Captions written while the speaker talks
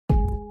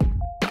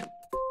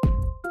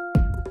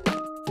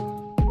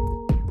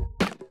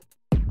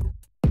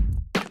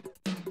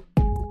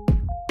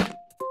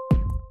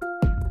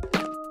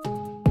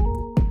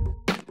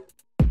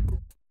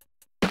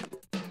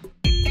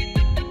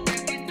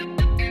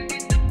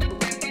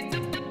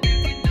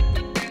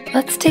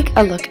Let's take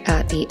a look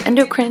at the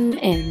endocrine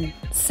and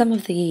some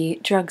of the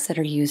drugs that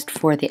are used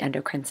for the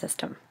endocrine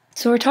system.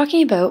 So we're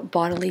talking about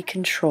bodily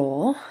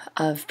control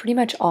of pretty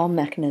much all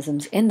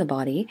mechanisms in the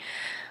body.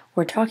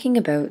 We're talking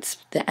about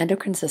the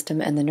endocrine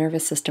system and the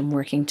nervous system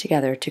working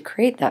together to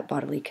create that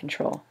bodily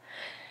control.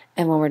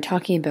 And when we're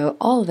talking about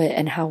all of it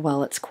and how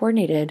well it's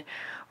coordinated,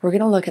 we're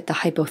going to look at the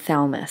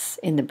hypothalamus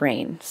in the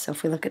brain. So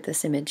if we look at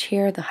this image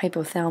here, the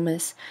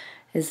hypothalamus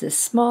is this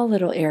small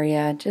little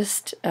area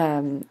just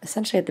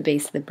essentially at the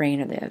base of the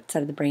brain or the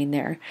outside of the brain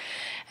there.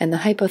 And the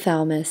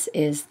hypothalamus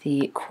is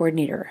the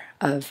coordinator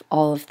of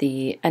all of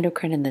the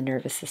endocrine and the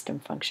nervous system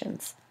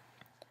functions.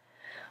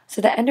 So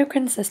the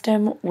endocrine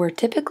system, we're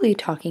typically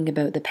talking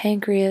about the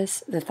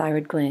pancreas, the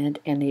thyroid gland,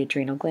 and the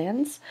adrenal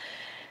glands.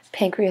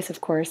 Pancreas,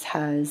 of course,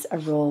 has a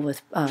role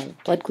with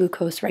blood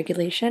glucose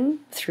regulation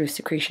through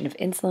secretion of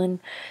insulin.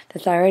 The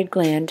thyroid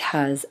gland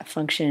has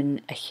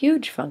a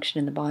huge function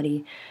in the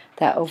body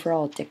that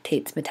overall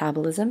dictates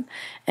metabolism.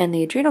 And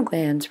the adrenal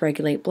glands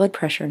regulate blood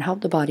pressure and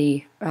help the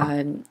body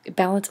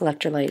balance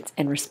electrolytes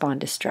and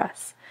respond to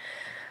stress.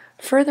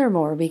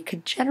 Furthermore, we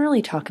could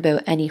generally talk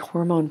about any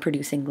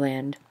hormone-producing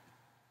gland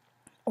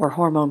or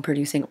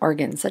hormone-producing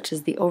organs, such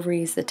as the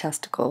ovaries, the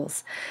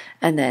testicles,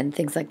 and then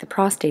things like the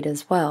prostate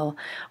as well,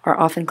 are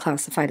often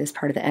classified as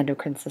part of the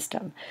endocrine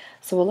system.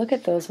 So we'll look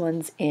at those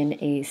ones in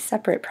a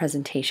separate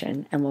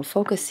presentation, and we'll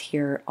focus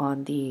here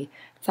on the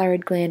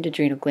thyroid gland,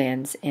 adrenal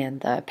glands,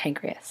 and the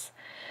pancreas.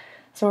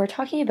 So we're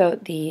talking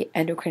about the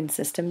endocrine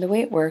system. The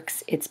way it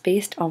works, it's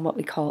based on what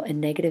we call a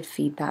negative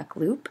feedback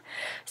loop.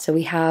 So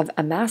we have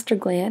a master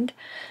gland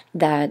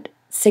that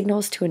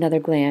signals to another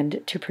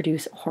gland to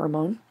produce a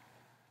hormone.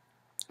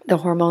 The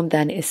hormone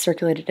then is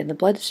circulated in the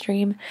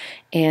bloodstream,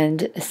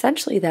 and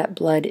essentially that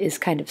blood is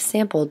kind of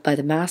sampled by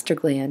the master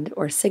gland,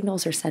 or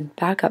signals are sent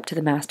back up to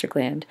the master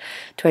gland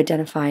to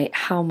identify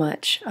how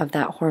much of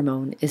that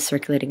hormone is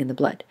circulating in the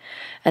blood.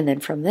 And then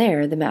from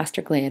there, the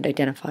master gland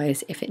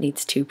identifies if it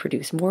needs to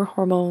produce more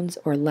hormones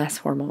or less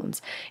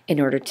hormones in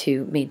order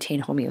to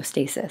maintain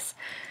homeostasis.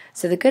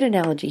 So the good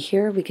analogy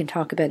here, we can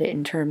talk about it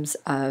in terms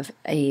of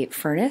a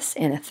furnace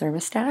and a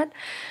thermostat.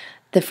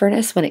 The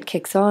furnace, when it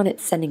kicks on,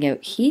 it's sending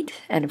out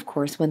heat, and of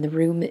course when the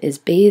room is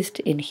bathed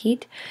in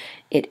heat,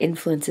 it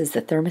influences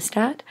the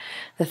thermostat.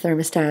 The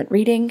thermostat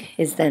reading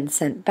is then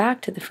sent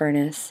back to the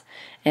furnace,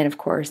 and of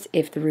course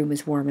if the room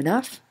is warm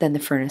enough, then the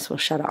furnace will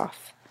shut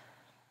off.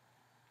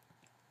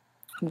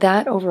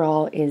 That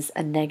overall is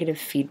a negative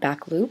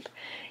feedback loop,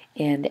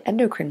 and the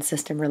endocrine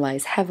system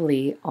relies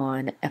heavily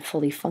on a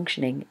fully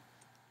functioning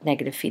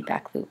negative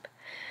feedback loop.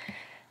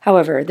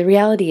 However, the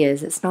reality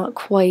is it's not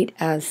quite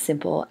as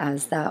simple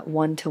as that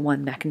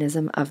one-to-one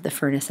mechanism of the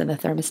furnace and the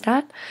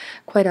thermostat.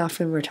 Quite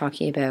often we're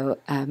talking about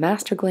a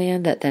master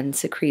gland that then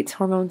secretes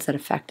hormones that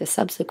affect a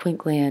subsequent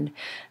gland.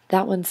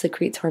 That one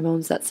secretes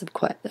hormones that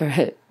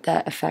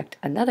affect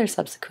another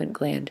subsequent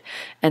gland,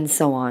 and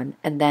so on.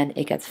 And then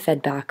it gets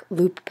fed back,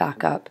 looped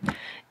back up,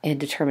 and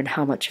determine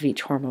how much of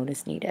each hormone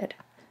is needed.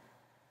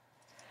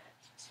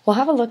 We'll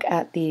have a look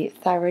at the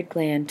thyroid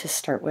gland to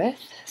start with.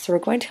 So we're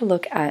going to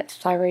look at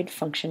thyroid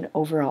function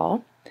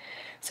overall.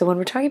 So when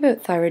we're talking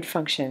about thyroid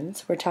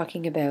functions, we're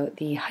talking about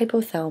the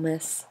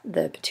hypothalamus,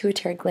 the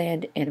pituitary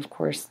gland, and of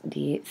course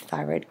the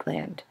thyroid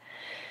gland.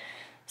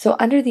 So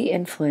under the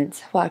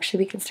influence, well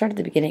actually we can start at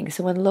the beginning.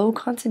 So when low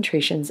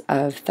concentrations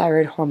of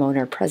thyroid hormone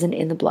are present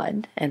in the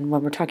blood, and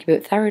when we're talking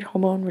about thyroid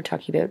hormone, we're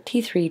talking about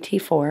T3,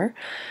 T4,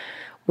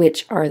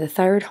 which are the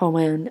thyroid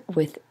hormone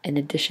with an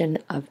addition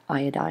of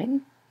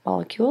iodine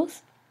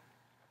molecules.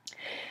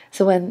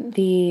 So when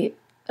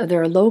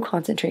there are low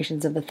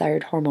concentrations of the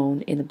thyroid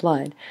hormone in the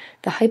blood,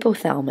 the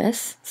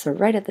hypothalamus, so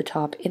right at the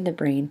top in the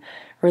brain,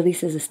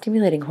 releases a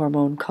stimulating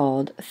hormone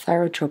called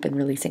thyrotropin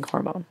releasing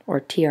hormone, or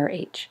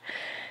TRH.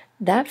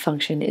 That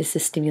function is to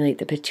stimulate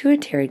the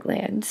pituitary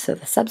gland, so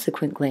the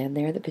subsequent gland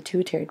there, the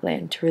pituitary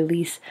gland, to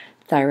release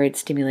thyroid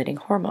stimulating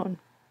hormone.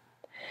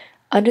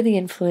 Under the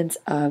influence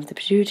of the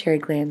pituitary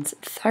gland's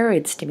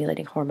thyroid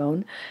stimulating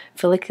hormone,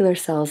 follicular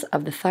cells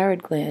of the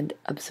thyroid gland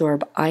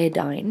absorb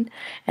iodine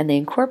and they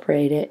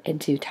incorporate it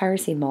into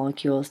tyrosine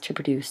molecules to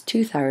produce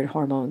two thyroid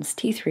hormones,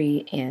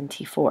 T3 and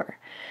T4.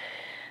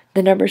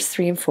 The numbers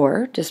 3 and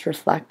 4 just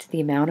reflect the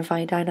amount of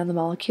iodine on the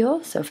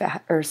molecule, so if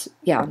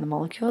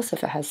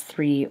it has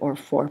 3 or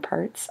 4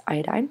 parts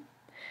iodine.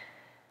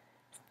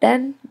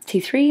 Then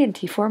T3 and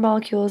T4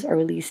 molecules are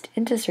released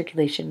into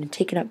circulation and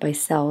taken up by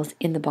cells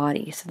in the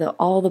body, so that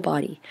all the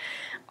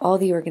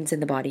organs in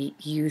the body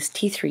use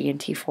T3 and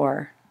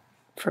T4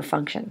 for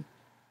function.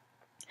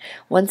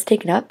 Once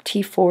taken up,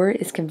 T4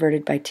 is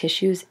converted by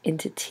tissues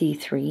into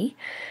T3,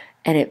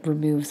 and it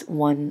removes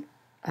one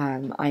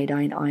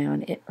iodine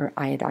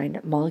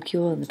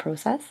molecule in the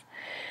process.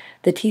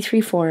 The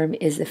T3 form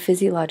is the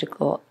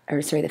physiologically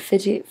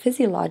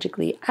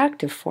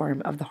active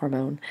form of the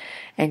hormone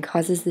and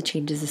causes the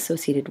changes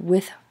associated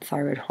with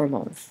thyroid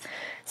hormones.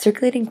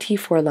 Circulating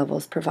T4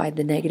 levels provide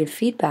the negative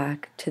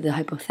feedback to the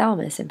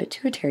hypothalamus and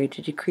pituitary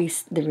to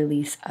decrease the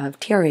release of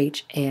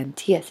TRH and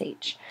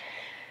TSH.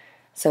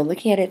 So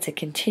looking at it, it's a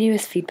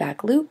continuous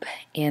feedback loop,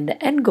 and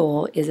the end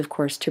goal is, of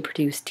course, to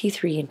produce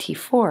T3 and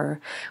T4,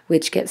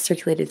 which get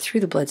circulated through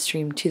the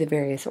bloodstream to the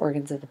various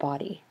organs of the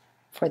body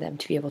for them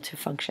to be able to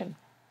function.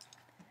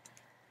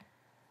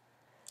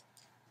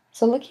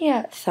 So looking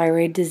at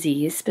thyroid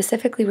disease,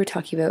 specifically we're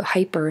talking about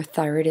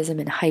hyperthyroidism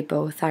and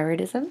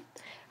hypothyroidism.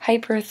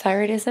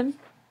 Hyperthyroidism,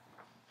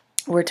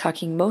 we're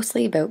talking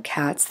mostly about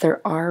cats.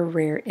 There are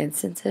rare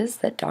instances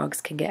that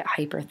dogs can get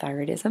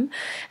hyperthyroidism,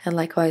 and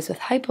likewise with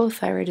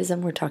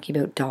hypothyroidism, we're talking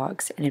about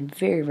dogs, and in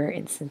very rare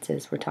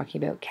instances, we're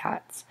talking about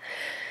cats.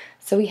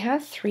 So we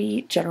have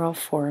three general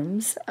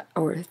forms,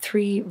 or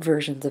three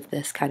versions of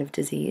this kind of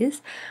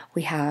disease.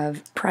 We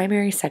have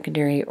primary,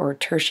 secondary, or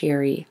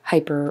tertiary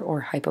hyper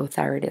or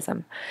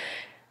hypothyroidism.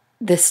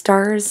 The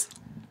stars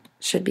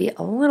should be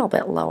a little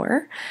bit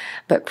lower,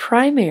 but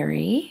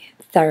primary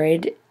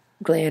thyroid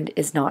gland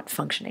is not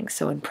functioning.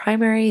 So in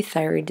primary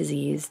thyroid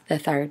disease, the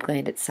thyroid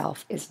gland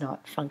itself is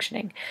not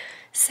functioning.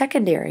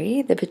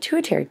 Secondary, the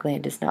pituitary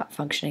gland is not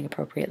functioning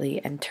appropriately,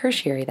 and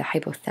tertiary, the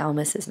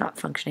hypothalamus is not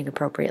functioning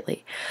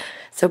appropriately.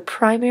 So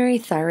primary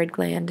thyroid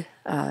gland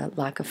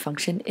lack of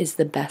function is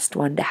the best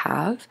one to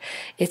have.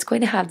 It's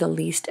going to have the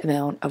least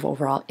amount of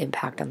overall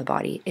impact on the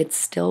body. It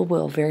still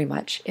will very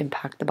much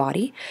impact the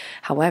body.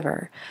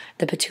 However,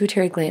 the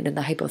pituitary gland and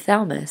the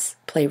hypothalamus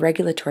play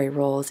regulatory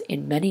roles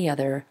in many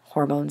other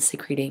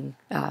hormone-secreting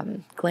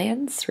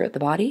glands throughout the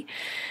body.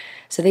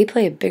 So they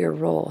play a bigger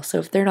role. So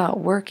if they're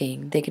not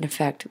working, they can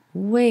affect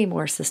way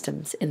more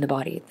systems in the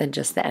body than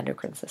just the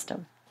endocrine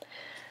system.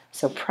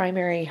 So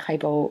primary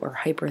hypo or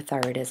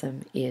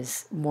hyperthyroidism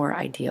is more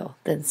ideal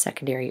than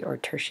secondary or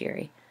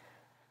tertiary.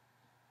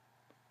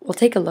 We'll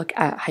take a look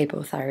at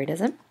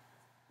hypothyroidism.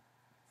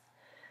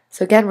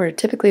 So again, we're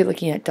typically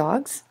looking at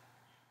dogs.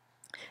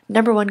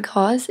 Number one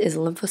cause is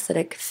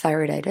lymphocytic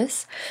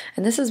thyroiditis,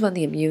 and this is when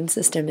the immune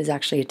system is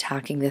actually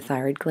attacking the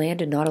thyroid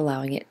gland and not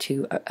allowing it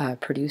to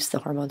produce the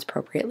hormones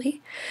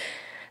appropriately.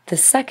 The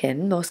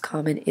second most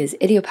common is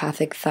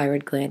idiopathic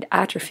thyroid gland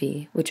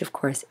atrophy, which of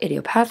course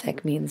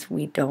idiopathic means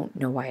we don't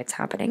know why it's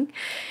happening,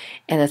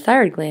 and the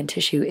thyroid gland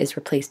tissue is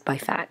replaced by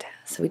fat.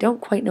 So we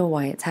don't quite know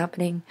why it's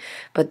happening,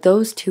 but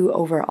those two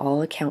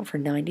overall account for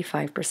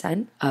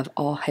 95% of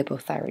all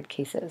hypothyroid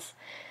cases.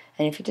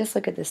 And if you just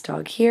look at this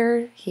dog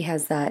here, he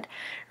has that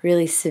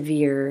really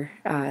severe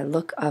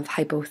look of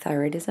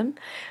hypothyroidism,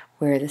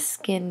 where the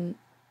skin,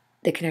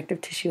 the connective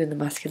tissue, and the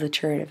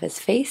musculature of his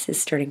face is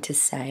starting to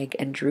sag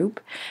and droop,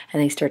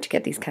 and they start to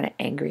get these kind of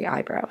angry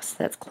eyebrows.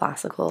 That's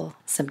classical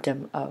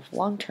symptom of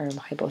long-term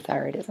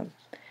hypothyroidism.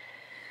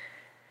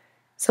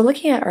 So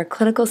looking at our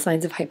clinical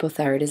signs of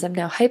hypothyroidism,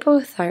 now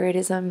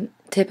hypothyroidism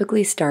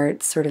typically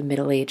starts sort of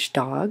middle-aged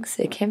dogs.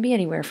 It can be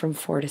anywhere from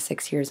 4 to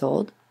 6 years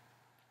old.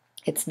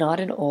 It's not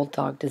an old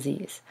dog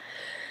disease.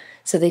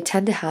 So they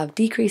tend to have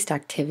decreased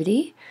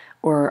activity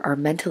or are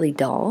mentally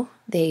dull.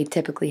 They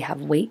typically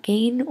have weight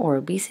gain or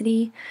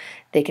obesity.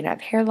 They can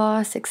have hair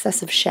loss,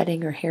 excessive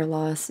shedding or hair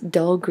loss,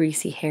 dull,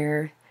 greasy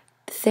hair,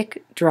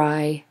 thick,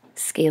 dry,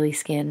 scaly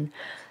skin,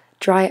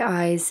 dry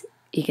eyes.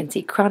 You can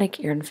see chronic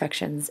ear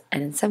infections,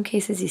 and in some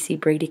cases you see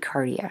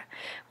bradycardia,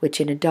 which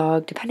in a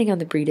dog, depending on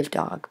the breed of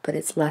dog, but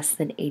it's less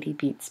than 80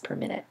 beats per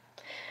minute.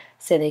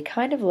 So they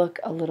kind of look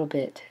a little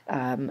bit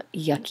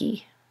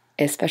yucky,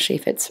 especially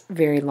if it's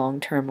very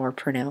long-term or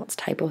pronounced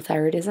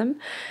hypothyroidism.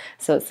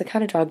 So it's the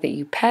kind of dog that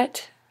you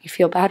pet, you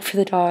feel bad for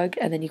the dog,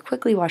 and then you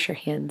quickly wash your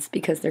hands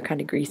because they're kind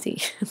of greasy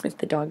with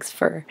the dog's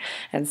fur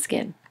and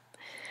skin.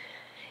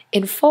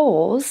 In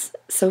foals,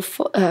 so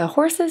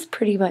horses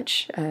pretty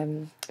much,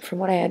 from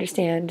what I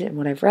understand and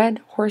what I've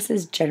read,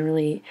 horses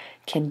generally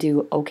can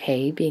do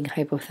okay being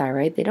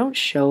hypothyroid. They don't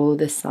show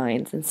the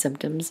signs and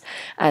symptoms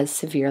as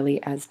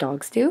severely as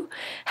dogs do.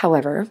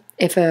 However,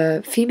 if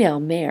a female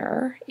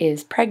mare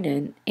is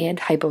pregnant and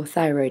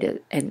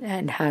hypothyroid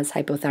and has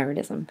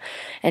hypothyroidism,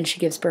 and she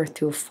gives birth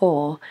to a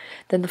foal,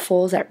 then the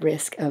foal is at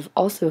risk of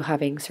also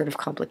having sort of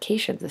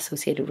complications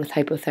associated with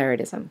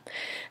hypothyroidism.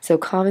 So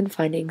common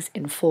findings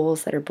in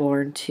foals that are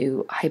born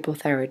to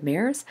hypothyroid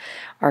mares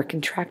are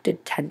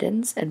contracted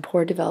tendons and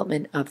poor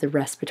development of the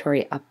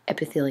respiratory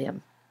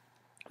epithelium.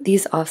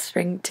 These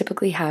offspring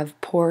typically have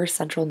poor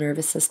central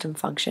nervous system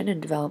function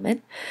and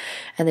development,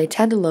 and they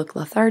tend to look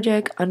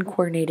lethargic,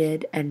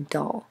 uncoordinated, and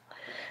dull.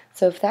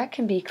 So if that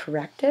can be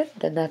corrected,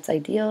 then that's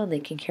ideal and they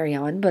can carry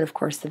on, but of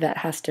course the vet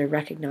has to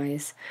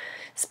recognize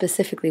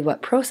specifically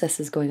what process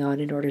is going on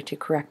in order to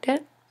correct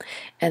it.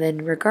 And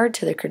then in regard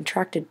to the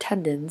contracted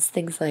tendons,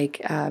 things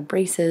like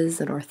braces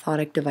and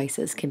orthotic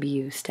devices can be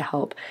used to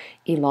help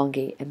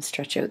elongate and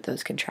stretch out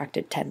those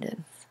contracted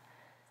tendons.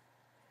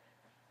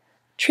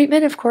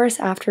 Treatment, of course,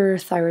 after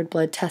thyroid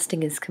blood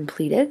testing is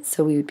completed,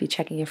 so we would be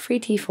checking a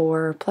free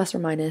T4 plus or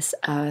minus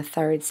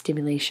thyroid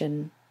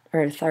stimulation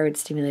or thyroid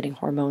stimulating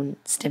hormone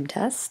stim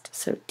test,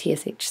 so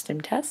TSH stim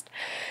test.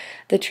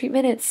 The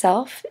treatment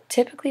itself,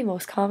 typically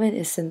most common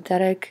is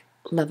synthetic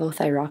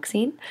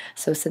levothyroxine,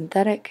 so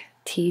synthetic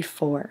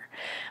T4.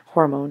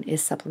 hormone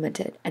is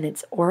supplemented, and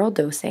it's oral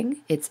dosing.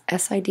 It's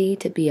SID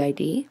to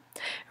BID.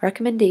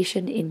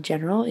 Recommendation in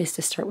general is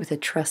to start with a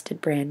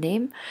trusted brand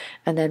name,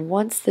 and then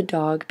once the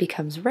dog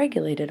becomes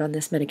regulated on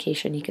this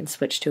medication, you can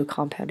switch to a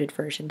compounded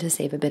version to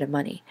save a bit of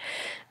money.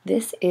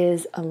 This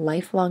is a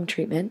lifelong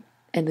treatment,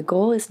 and the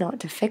goal is not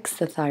to fix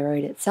the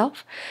thyroid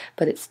itself,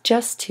 but it's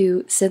just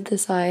to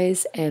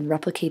synthesize and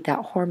replicate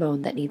that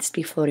hormone that needs to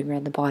be floating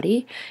around the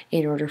body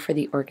in order for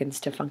the organs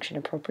to function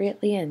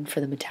appropriately and for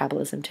the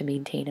metabolism to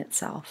maintain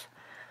itself.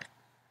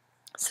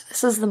 So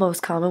this is the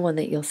most common one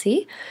that you'll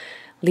see.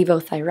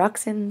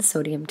 Levothyroxine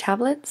sodium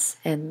tablets,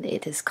 and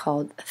it is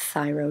called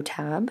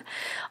Thyrotab.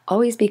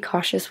 Always be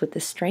cautious with the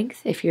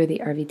strength if you're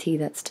the RVT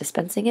that's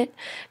dispensing it,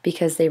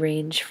 because they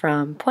range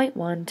from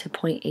 0.1 to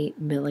 0.8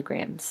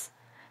 milligrams.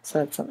 So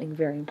that's something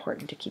very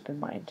important to keep in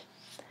mind.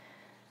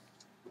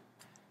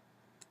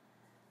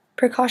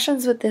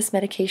 Precautions with this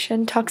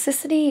medication.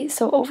 Toxicity,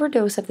 so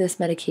overdose of this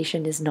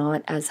medication is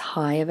not as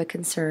high of a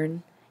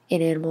concern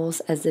in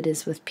animals as it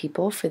is with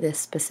people for this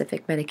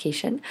specific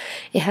medication.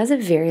 It has a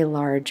very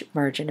large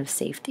margin of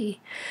safety.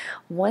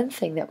 One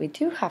thing that we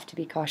do have to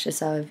be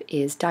cautious of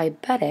is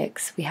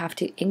diabetics. We have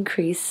to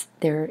increase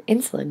their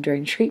insulin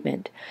during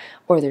treatment,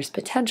 or there's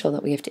potential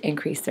that we have to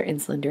increase their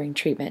insulin during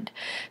treatment.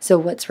 So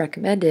what's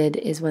recommended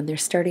is when they're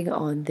starting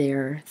on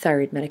their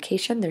thyroid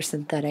medication, their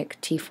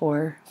synthetic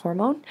T4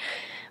 hormone,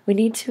 we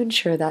need to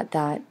ensure that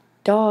that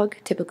dog,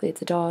 typically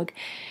it's a dog,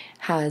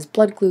 has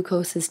blood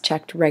glucoses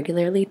checked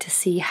regularly to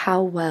see how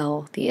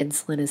well the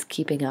insulin is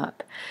keeping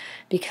up.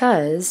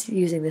 Because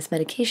using this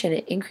medication,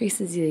 it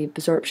increases the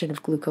absorption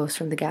of glucose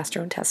from the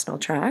gastrointestinal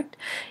tract,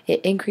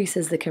 it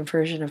increases the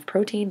conversion of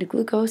protein to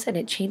glucose, and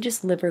it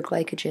changes liver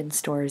glycogen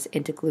stores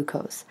into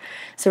glucose.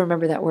 So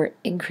remember that we're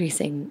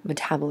increasing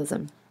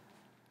metabolism.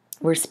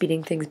 We're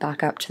speeding things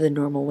back up to the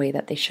normal way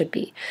that they should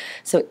be.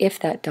 So if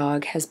that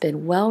dog has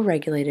been well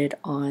regulated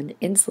on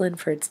insulin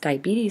for its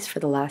diabetes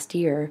for the last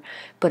year,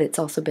 but it's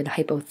also been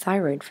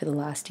hypothyroid for the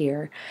last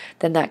year,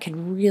 then that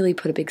can really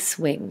put a big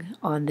swing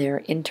on their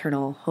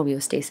internal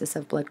homeostasis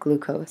of blood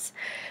glucose.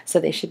 So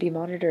they should be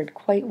monitored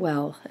quite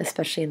well,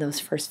 especially in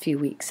those first few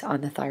weeks on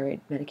the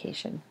thyroid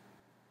medication.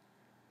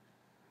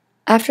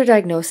 After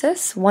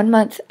diagnosis, 1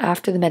 month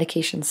after the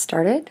medication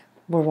started,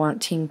 we're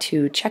wanting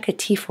to check a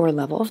T4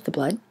 level of the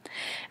blood.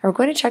 And we're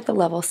going to check the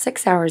level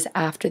 6 hours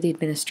after the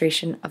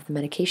administration of the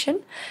medication,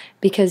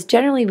 because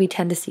generally we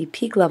tend to see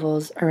peak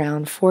levels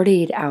around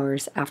 48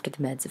 hours after the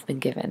meds have been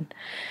given.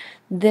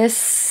 This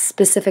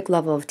specific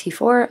level of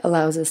T4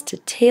 allows us to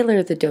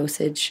tailor the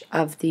dosage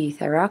of the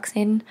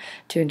thyroxine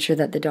to ensure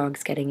that the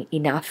dog's getting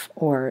enough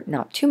or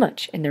not too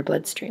much in their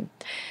bloodstream.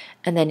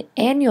 And then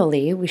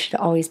annually, we should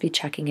always be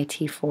checking a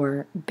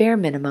T4 bare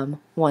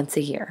minimum once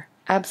a year.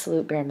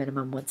 Absolute bare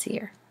minimum once a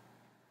year.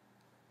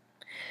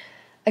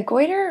 A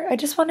goiter, I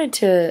just wanted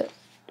to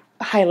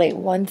highlight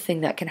one thing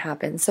that can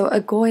happen. So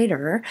a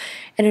goiter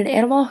in an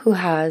animal who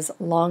has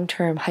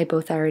long-term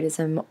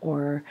hypothyroidism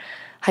or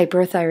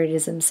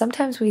hyperthyroidism,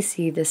 sometimes we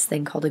see this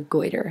thing called a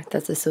goiter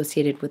that's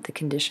associated with the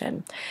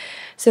condition.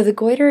 So the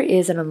goiter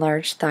is an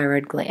enlarged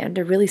thyroid gland,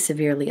 a really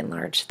severely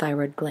enlarged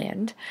thyroid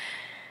gland,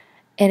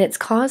 and it's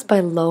caused by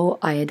low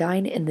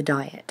iodine in the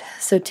diet.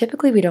 So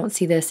typically we don't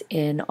see this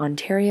in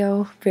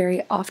Ontario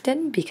very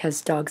often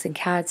because dogs and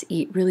cats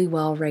eat really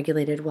well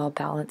regulated, well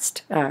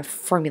balanced,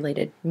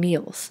 formulated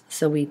meals.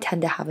 So we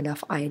tend to have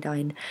enough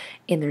iodine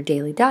in their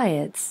daily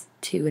diets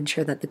to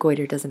ensure that the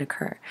goiter doesn't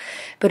occur.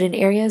 But in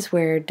areas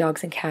where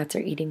dogs and cats are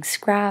eating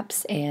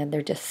scraps and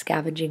they're just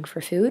scavenging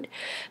for food,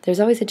 there's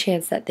always a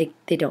chance that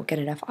they don't get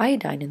enough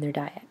iodine in their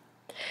diet.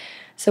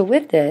 So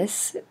with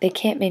this, they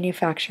can't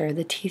manufacture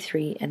the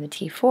T3 and the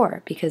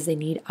T4 because they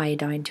need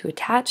iodine to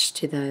attach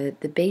to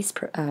the base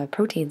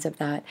proteins of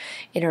that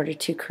in order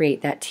to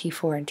create that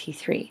T4 and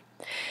T3.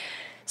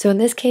 So in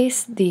this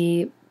case,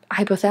 the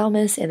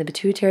hypothalamus and the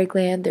pituitary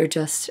gland, they're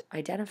just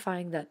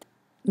identifying that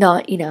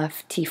not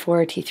enough T4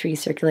 or T3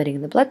 circulating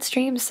in the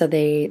bloodstream, so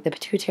the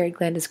pituitary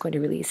gland is going to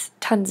release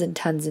tons and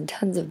tons and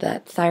tons of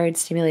that thyroid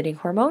stimulating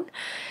hormone.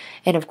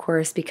 And of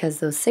course, because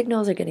those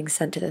signals are getting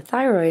sent to the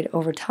thyroid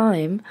over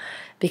time,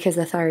 because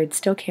the thyroid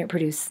still can't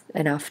produce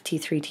enough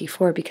T3,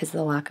 T4 because of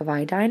the lack of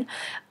iodine,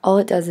 all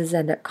it does is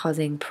end up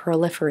causing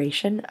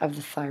proliferation of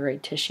the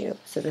thyroid tissue.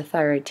 So the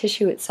thyroid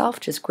tissue itself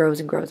just grows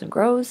and grows and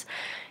grows,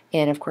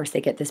 and of course they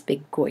get this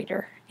big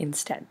goiter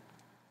instead.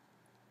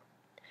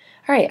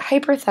 All right,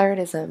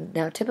 hyperthyroidism.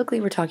 Now,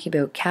 typically we're talking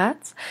about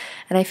cats,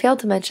 and I failed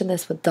to mention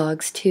this with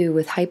dogs too,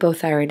 with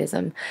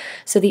hypothyroidism.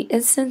 So the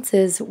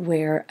instances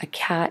where a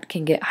cat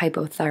can get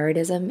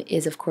hypothyroidism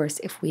is, of course,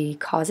 if we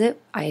cause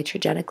it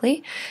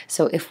iatrogenically.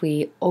 So if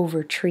we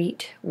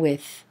overtreat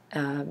with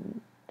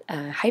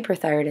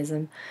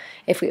hyperthyroidism,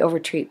 if we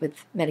overtreat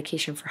with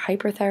medication for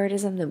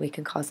hyperthyroidism, then we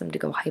can cause them to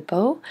go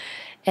hypo.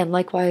 And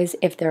likewise,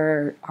 if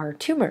there are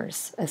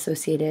tumors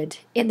associated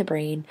in the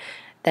brain,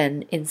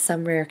 then in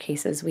some rare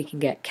cases we can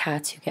get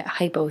cats who get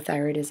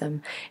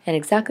hypothyroidism, and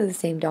exactly the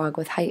same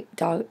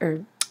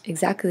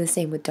exactly the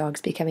same with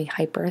dogs becoming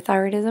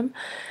hyperthyroidism.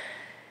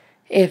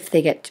 If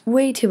they get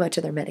way too much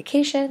of their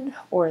medication,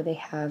 or they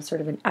have sort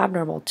of an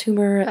abnormal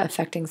tumor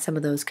affecting some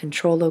of those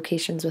control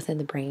locations within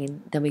the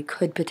brain, then we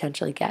could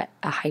potentially get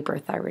a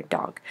hyperthyroid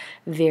dog.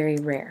 Very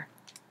rare.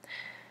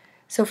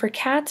 So for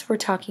cats, we're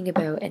talking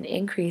about an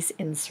increase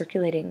in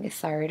circulating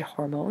thyroid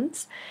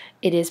hormones.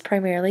 It is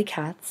primarily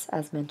cats,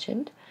 as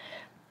mentioned,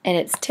 and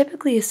it's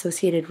typically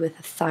associated with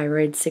a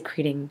thyroid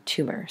secreting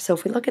tumor. So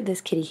if we look at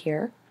this kitty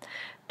here,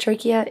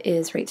 trachea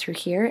is right through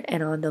here,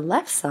 and on the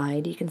left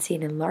side you can see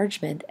an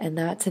enlargement, and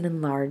that's an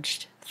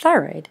enlarged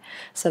thyroid.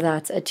 So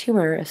that's a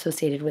tumor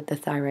associated with the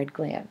thyroid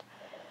gland.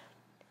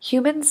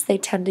 Humans, they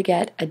tend to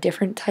get a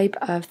different type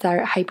of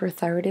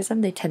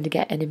hyperthyroidism. They tend to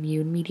get an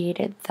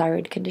immune-mediated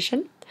thyroid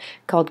condition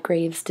called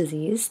Graves'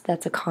 disease.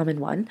 That's a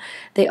common one.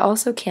 They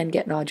also can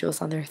get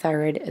nodules on their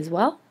thyroid as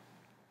well.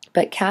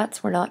 But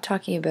cats, we're not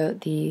talking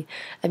about the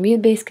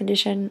immune-based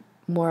condition.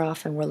 More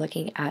often, we're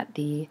looking at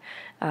the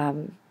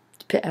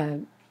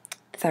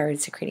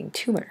thyroid-secreting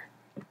tumor.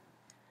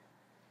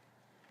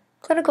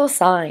 Clinical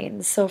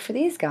signs. So for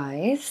these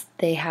guys,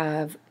 they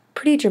have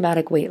pretty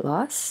dramatic weight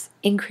loss,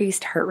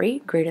 increased heart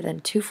rate greater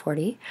than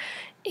 240,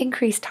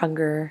 increased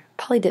hunger,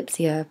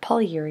 polydipsia,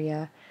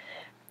 polyuria,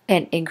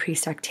 and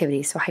increased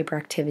activity, so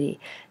hyperactivity.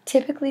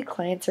 Typically,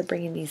 clients are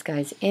bringing these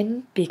guys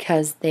in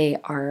because they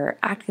are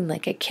acting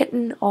like a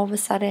kitten all of a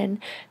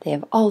sudden. They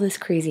have all this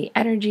crazy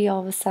energy all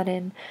of a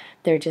sudden.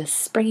 They're just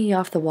springing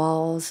off the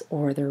walls,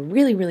 or they're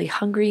really, really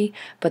hungry,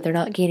 but they're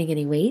not gaining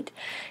any weight.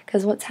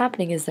 Because what's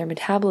happening is their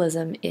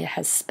metabolism, it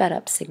has sped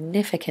up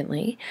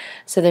significantly.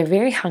 So they're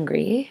very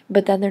hungry,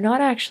 but then they're not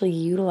actually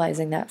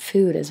utilizing that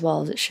food as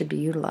well as it should be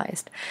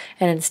utilized.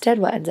 And instead,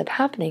 what ends up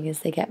happening is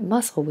they get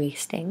muscle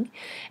wasting,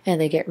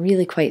 and they get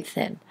really quite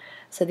thin.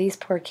 So these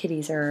poor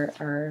kitties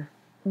are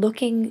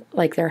looking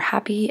like they're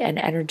happy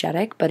and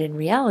energetic, but in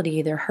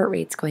reality, their heart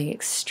rate's going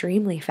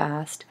extremely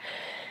fast,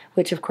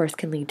 which of course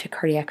can lead to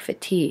cardiac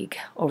fatigue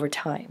over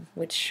time,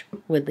 which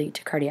would lead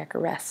to cardiac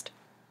arrest.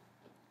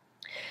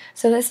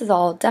 So this is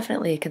all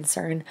definitely a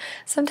concern.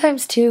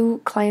 Sometimes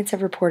too, clients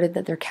have reported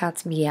that their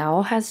cat's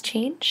meow has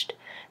changed.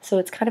 So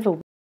it's kind of a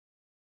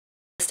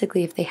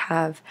if they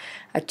have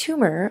a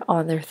tumor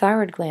on their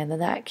thyroid gland, then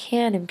that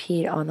can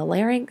impede on the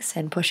larynx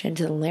and push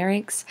into the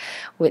larynx,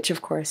 which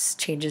of course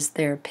changes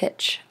their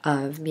pitch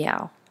of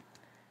meow.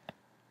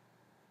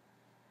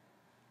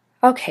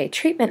 Okay,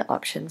 treatment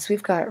options.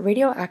 We've got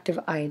radioactive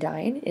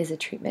iodine is a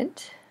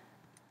treatment,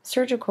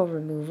 surgical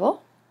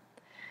removal,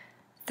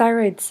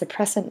 thyroid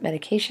suppressant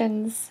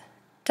medications,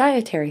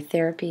 dietary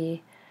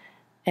therapy,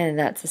 and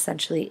that's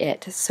essentially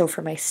it. So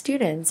for my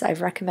students,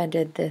 I've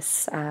recommended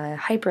this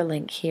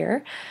hyperlink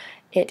here.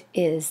 It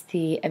is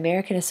the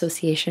American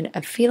Association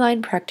of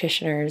Feline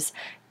Practitioners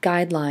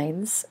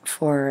guidelines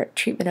for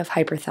treatment of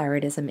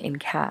hyperthyroidism in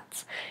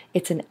cats.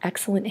 It's an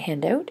excellent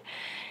handout,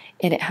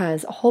 and it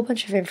has a whole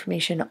bunch of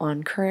information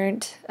on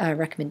current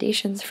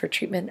recommendations for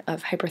treatment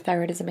of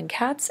hyperthyroidism in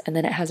cats, and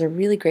then it has a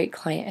really great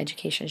client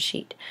education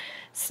sheet.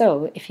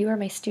 So if you are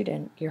my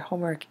student, your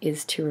homework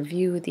is to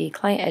review the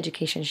client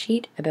education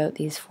sheet about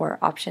these 4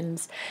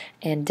 options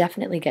and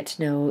definitely get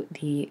to know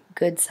the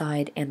good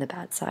side and the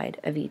bad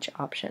side of each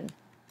option.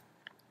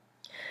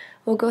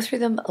 We'll go through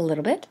them a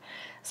little bit.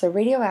 So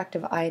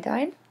radioactive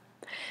iodine.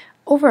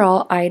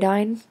 Overall,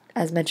 iodine,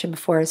 as mentioned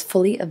before, is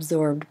fully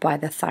absorbed by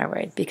the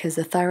thyroid because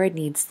the thyroid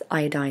needs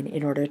iodine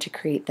in order to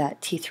create that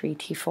T3,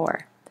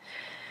 T4.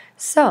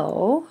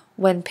 So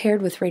when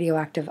paired with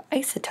radioactive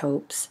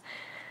isotopes,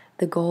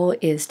 the goal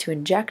is to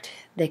inject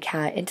the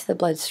cat into the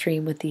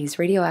bloodstream with these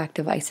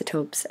radioactive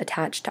isotopes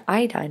attached to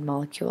iodine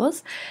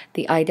molecules.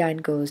 The iodine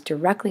goes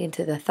directly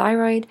into the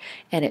thyroid,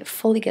 and it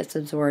fully gets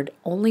absorbed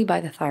only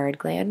by the thyroid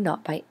gland,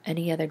 not by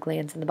any other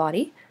glands in the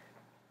body,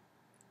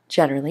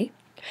 generally.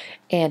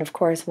 And of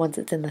course, once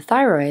it's in the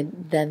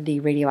thyroid, then the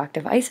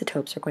radioactive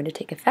isotopes are going to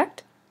take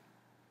effect,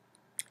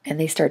 and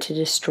they start to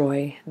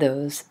destroy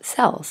those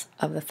cells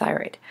of the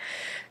thyroid.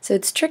 So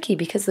it's tricky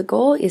because the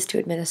goal is to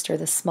administer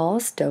the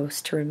smallest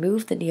dose to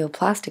remove the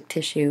neoplastic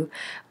tissue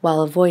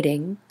while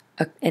avoiding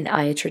an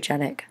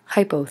iatrogenic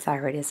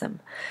hypothyroidism.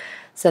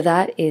 So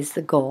that is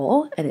the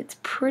goal, and it's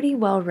pretty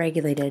well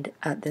regulated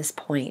at this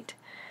point.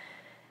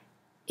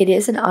 It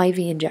is an IV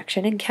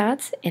injection in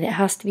cats, and it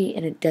has to be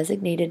in a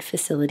designated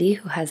facility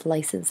who has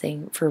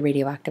licensing for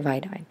radioactive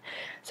iodine.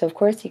 So of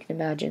course you can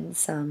imagine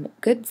some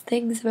good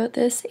things about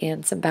this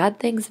and some bad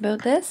things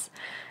about this.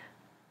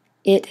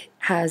 It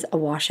has a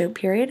washout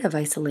period of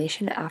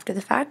isolation after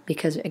the fact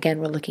because, again,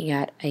 we're looking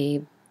at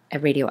a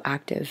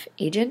radioactive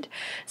agent.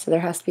 So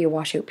there has to be a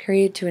washout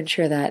period to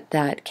ensure that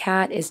that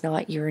cat is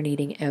not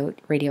urinating out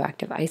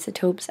radioactive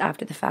isotopes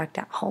after the fact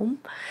at home.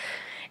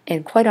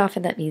 And quite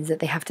often that means that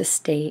they have to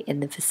stay in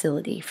the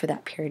facility for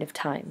that period of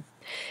time.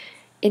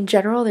 In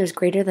general, there's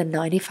greater than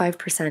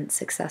 95%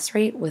 success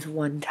rate with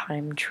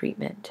one-time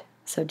treatment.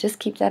 So just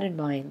keep that in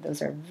mind.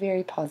 Those are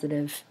very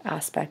positive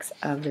aspects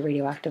of the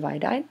radioactive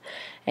iodine.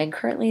 And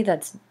currently,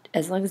 that's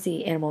as long as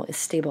the animal is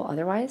stable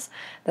otherwise,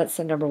 that's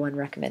the #1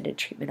 recommended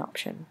treatment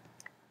option.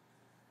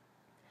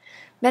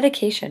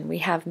 Medication, we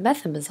have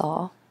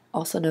methimazole,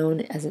 also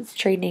known as its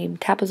trade name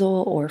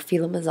Tapazole or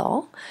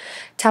Felomazole.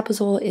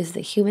 Tapazole is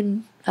the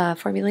human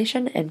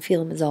formulation, and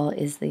Felomazole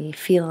is the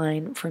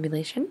feline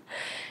formulation.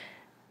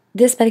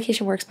 This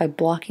medication works by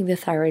blocking the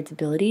thyroid's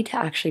ability to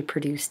actually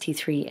produce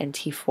T3 and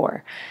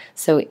T4.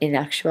 So in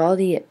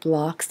actuality, it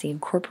blocks the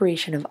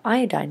incorporation of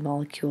iodine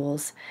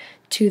molecules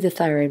to the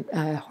thyroid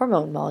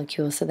hormone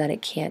molecule so that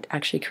it can't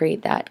actually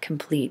create that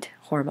complete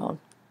hormone.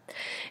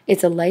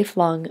 It's a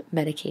lifelong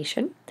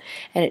medication,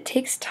 and it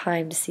takes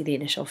time to see the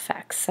initial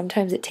effects.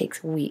 Sometimes it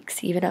takes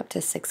weeks, even up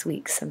to 6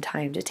 weeks,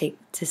 sometimes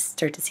to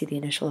start to see the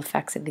initial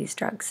effects of these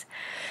drugs.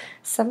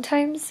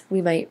 Sometimes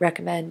we might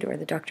recommend, or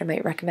the doctor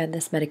might recommend,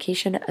 this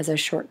medication as a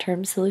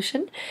short-term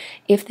solution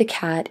if the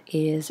cat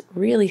is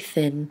really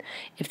thin,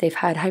 if they've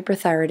had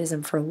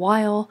hyperthyroidism for a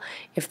while,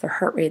 if their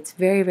heart rate's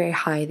very, very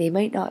high. They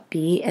might not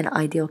be an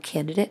ideal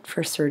candidate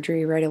for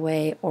surgery right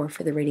away or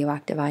for the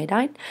radioactive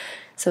iodine.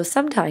 So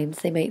sometimes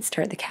they might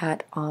start the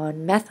cat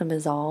on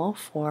methimazole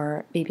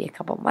for maybe a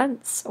couple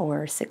months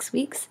or 6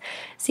 weeks,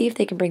 see if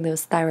they can bring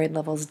those thyroid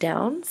levels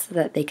down so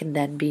that they can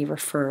then be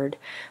referred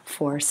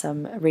for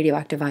some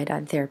radioactive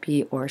iodine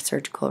therapy or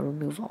surgical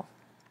removal.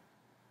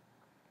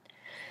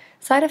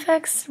 Side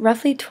effects: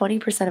 roughly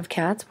 20% of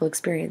cats will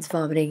experience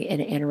vomiting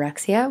and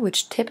anorexia,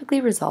 which typically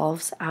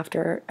resolves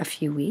after a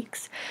few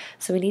weeks.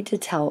 So we need to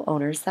tell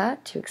owners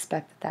that, to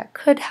expect that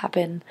could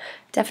happen.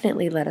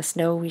 Definitely let us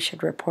know, we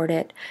should report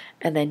it,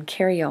 and then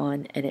carry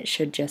on, and it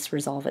should just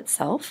resolve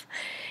itself.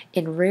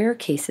 In rare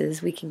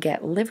cases, we can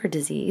get liver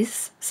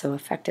disease, so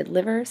affected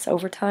livers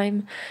over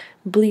time,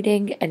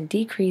 bleeding, and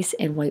decrease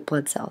in white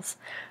blood cells.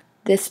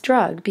 This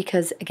drug,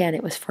 because again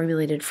it was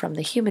formulated from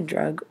the human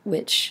drug,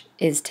 which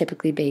is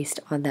typically based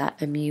on that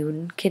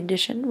immune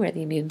condition where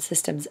the immune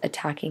system's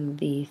attacking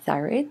the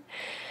thyroid,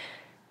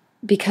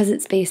 because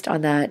it's based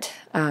on that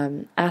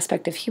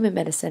aspect of human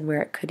medicine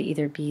where it could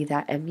either be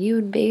that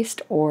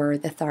immune-based or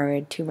the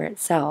thyroid tumor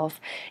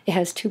itself, it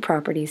has two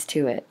properties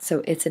to it.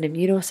 So it's an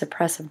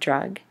immunosuppressive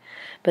drug,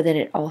 but then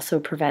it also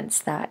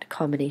prevents that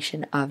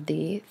combination of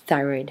the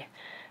thyroid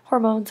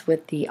hormones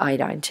with the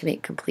iodine to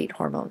make complete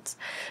hormones.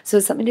 So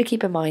it's something to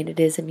keep in mind. It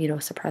is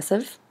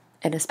immunosuppressive,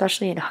 and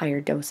especially in higher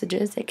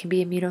dosages, it can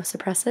be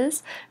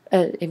immunosuppressive,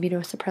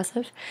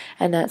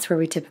 and that's where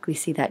we typically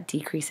see that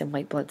decrease in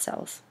white blood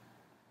cells.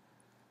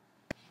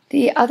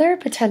 The other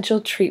potential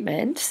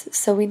treatment,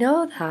 so we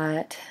know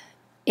that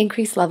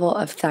increased level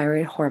of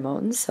thyroid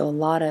hormones, so a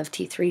lot of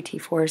T3,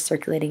 T4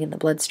 circulating in the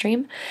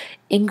bloodstream,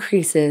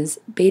 increases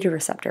beta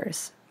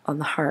receptors on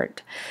the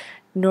heart.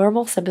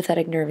 Normal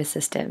sympathetic nervous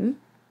system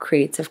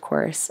creates, of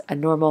course, a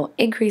normal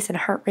increase in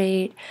heart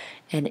rate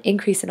and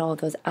increase in all of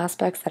those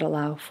aspects that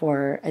allow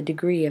for a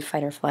degree of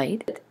fight or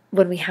flight.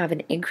 When we have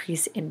an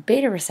increase in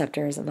beta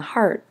receptors in the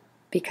heart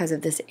because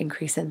of this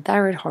increase in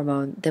thyroid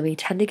hormone, then we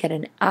tend to get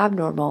an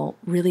abnormal,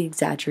 really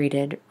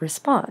exaggerated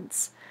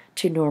response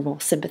to normal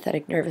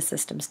sympathetic nervous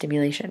system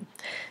stimulation.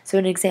 So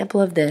an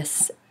example of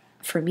this,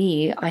 for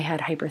me, I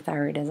had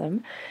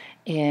hyperthyroidism,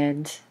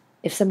 and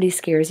if somebody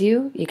scares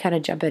you, you kind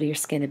of jump out of your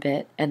skin a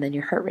bit, and then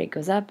your heart rate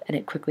goes up and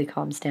it quickly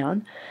calms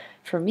down.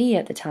 For me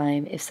at the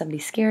time, if somebody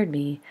scared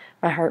me,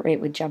 my heart rate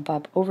would jump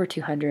up over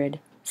 200,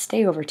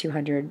 stay over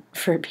 200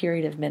 for a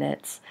period of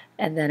minutes,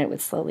 and then it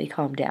would slowly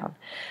calm down.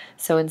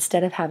 So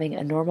instead of having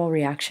a normal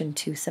reaction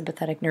to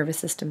sympathetic nervous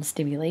system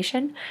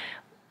stimulation,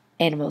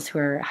 animals who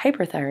are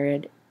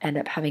hyperthyroid end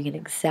up having an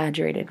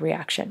exaggerated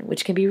reaction,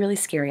 which can be really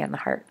scary on the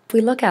heart. If we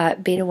look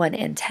at beta-1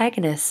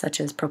 antagonists such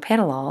as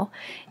propranolol,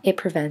 it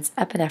prevents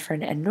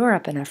epinephrine and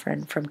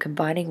norepinephrine from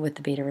combining with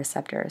the beta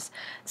receptors,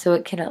 so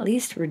it can at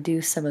least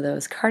reduce some of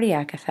those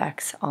cardiac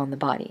effects on the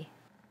body.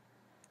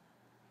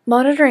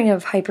 Monitoring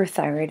of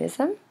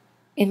hyperthyroidism.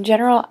 In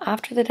general,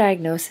 after the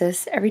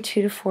diagnosis, every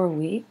 2 to 4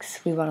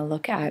 weeks, we want to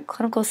look at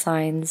clinical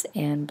signs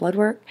and blood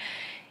work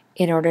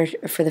in order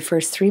for the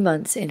first 3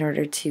 months in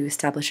order to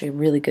establish a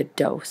really good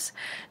dose.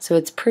 So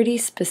it's pretty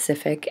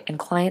specific, and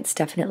clients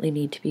definitely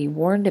need to be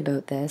warned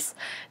about this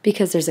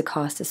because there's a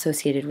cost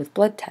associated with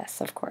blood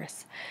tests, of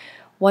course.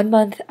 1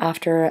 month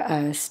after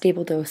a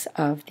stable dose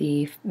of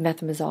the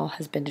methimazole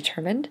has been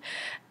determined,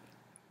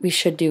 we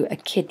should do a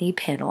kidney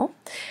panel,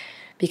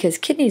 because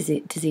kidney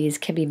disease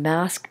can be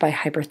masked by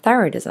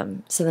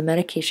hyperthyroidism, so the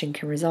medication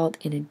can result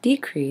in a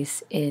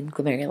decrease in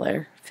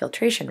glomerular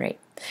filtration rate.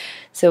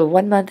 So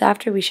 1 month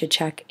after, we should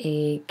check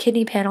a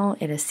kidney panel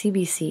and a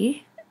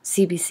CBC,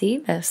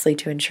 mostly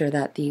to ensure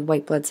that the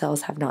white blood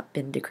cells have not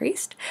been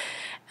decreased.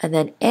 And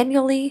then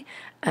annually,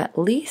 at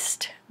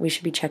least, we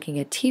should be checking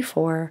a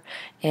T4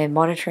 and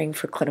monitoring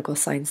for clinical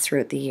signs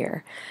throughout the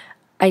year.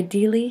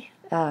 Ideally,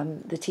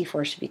 the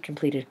T4 should be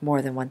completed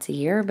more than once a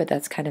year, but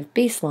that's kind of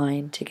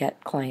baseline to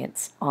get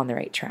clients on the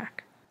right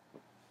track.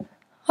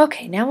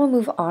 Okay, now we'll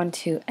move on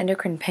to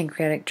endocrine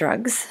pancreatic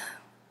drugs.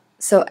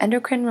 So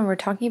endocrine, when we're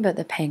talking about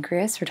the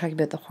pancreas, we're talking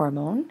about the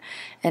hormone,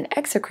 and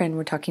exocrine,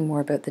 we're talking more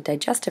about the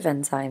digestive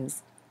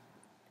enzymes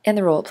and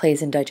the role it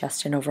plays in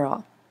digestion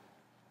overall.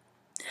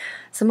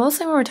 So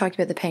mostly when we're talking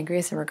about the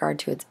pancreas in regard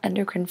to its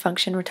endocrine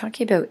function, we're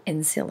talking about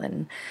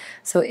insulin.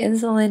 So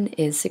insulin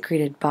is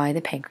secreted by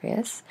the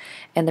pancreas,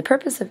 and the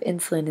purpose of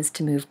insulin is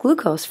to move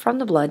glucose from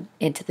the blood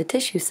into the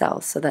tissue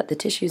cells so that the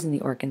tissues and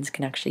the organs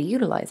can actually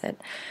utilize it.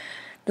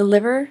 The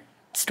liver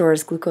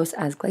stores glucose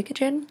as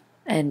glycogen,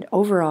 and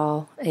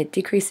overall it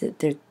decreases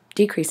the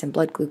decrease in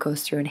blood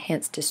glucose through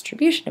enhanced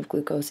distribution of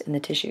glucose in the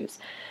tissues.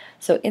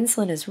 So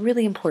insulin is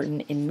really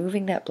important in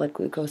moving that blood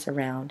glucose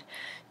around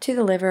to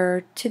the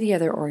liver, to the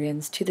other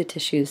organs, to the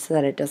tissues, so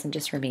that it doesn't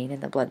just remain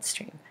in the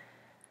bloodstream.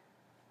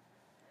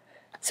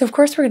 So of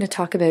course we're going to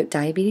talk about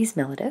diabetes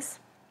mellitus.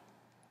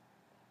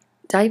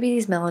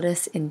 Diabetes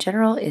mellitus in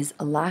general is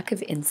a lack of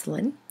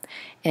insulin,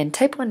 and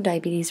type 1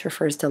 diabetes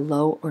refers to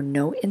low or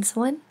no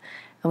insulin,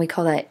 and we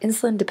call that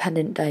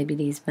insulin-dependent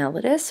diabetes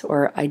mellitus,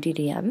 or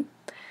IDDM.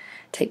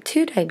 Type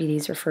 2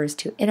 diabetes refers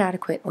to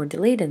inadequate or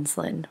delayed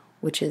insulin,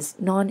 which is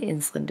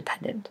non-insulin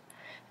dependent.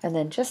 And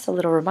then just a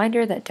little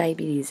reminder that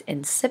diabetes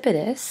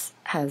insipidus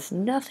has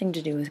nothing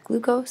to do with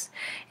glucose,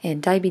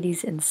 and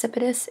diabetes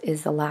insipidus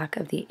is the lack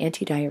of the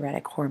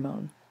antidiuretic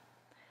hormone.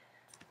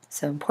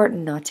 So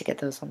important not to get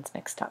those ones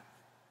mixed up.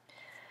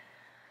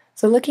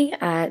 So looking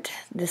at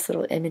this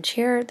little image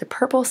here, the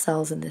purple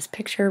cells in this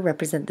picture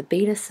represent the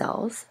beta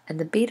cells, and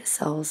the beta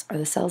cells are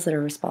the cells that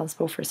are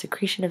responsible for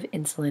secretion of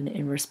insulin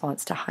in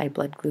response to high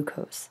blood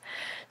glucose.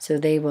 So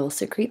they will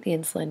secrete the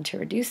insulin to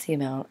reduce the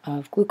amount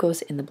of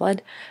glucose in the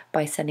blood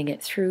by sending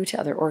it through to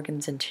other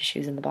organs and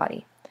tissues in the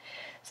body.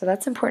 So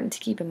that's important to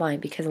keep in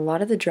mind because a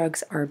lot of the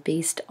drugs are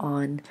based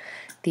on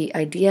the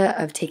idea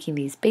of taking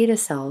these beta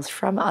cells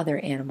from other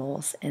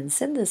animals and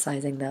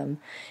synthesizing them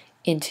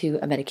into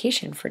a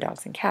medication for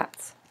dogs and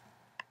cats.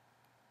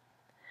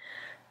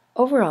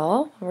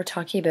 Overall, we're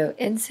talking about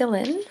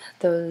insulin,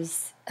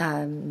 those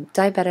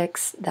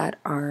diabetics that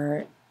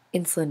are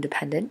insulin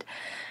dependent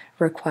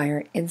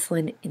require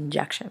insulin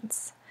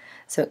injections.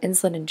 So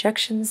insulin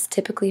injections,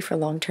 typically for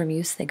long-term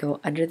use, they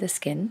go under the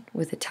skin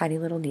with a tiny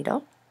little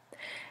needle.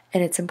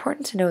 And it's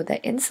important to note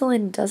that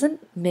insulin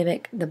doesn't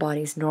mimic the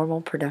body's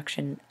normal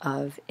production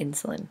of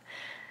insulin.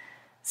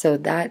 So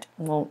that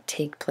won't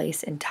take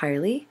place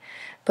entirely,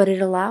 but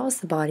it allows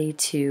the body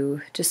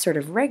to just sort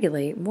of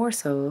regulate more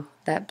so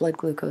that blood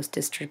glucose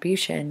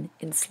distribution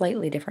in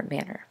slightly different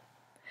manner.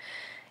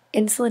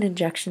 Insulin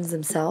injections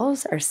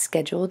themselves are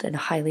scheduled and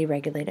highly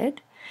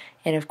regulated.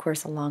 And of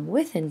course, along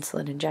with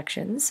insulin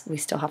injections, we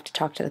still have to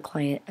talk to the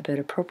client about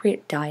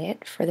appropriate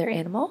diet for their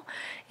animal.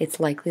 It's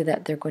likely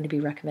that they're going to be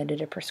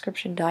recommended a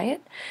prescription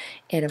diet.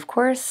 And of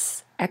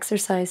course,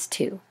 exercise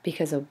too,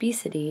 because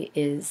obesity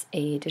is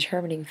a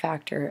determining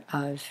factor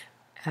of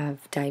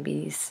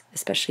diabetes,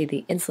 especially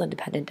the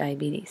insulin-dependent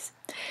diabetes.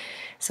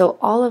 So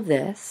all of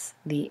this,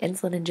 the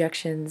insulin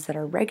injections that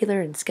are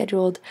regular and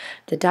scheduled,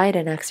 the diet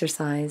and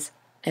exercise,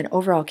 and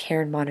overall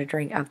care and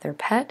monitoring of their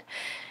pet,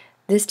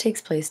 this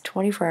takes place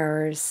 24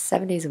 hours,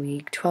 7 days a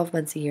week, 12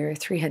 months a year,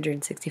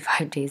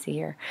 365 days a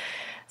year.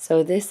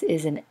 So this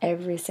is an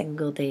every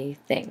single day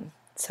thing.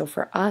 So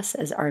for us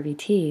as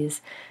RVTs,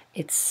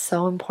 it's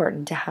so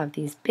important to have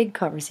these big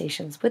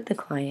conversations with the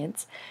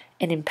clients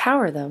and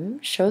empower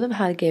them, show them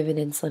how to give an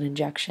insulin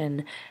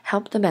injection,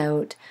 help them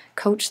out,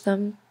 coach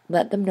them,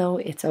 let them know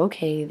it's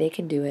okay, they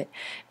can do it,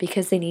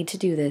 because they need to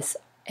do this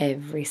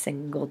every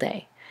single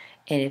day.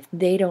 And if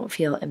they don't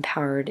feel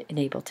empowered and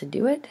able to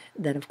do it,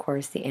 then of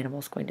course the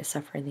animal's going to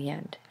suffer in the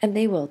end. And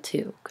they will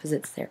too, because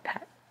it's their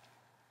pet.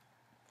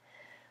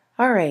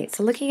 All right,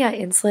 so looking at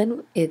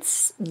insulin,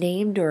 it's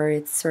named or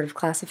it's sort of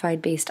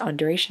classified based on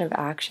duration of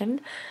action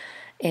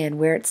and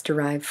where it's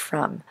derived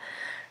from.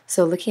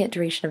 So looking at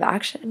duration of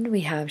action,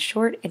 we have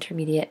short,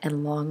 intermediate,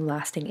 and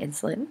long-lasting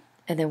insulin.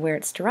 And then where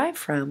it's derived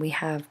from, we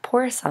have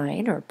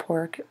porcine or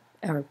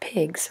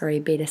pig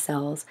beta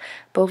cells,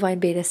 bovine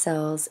beta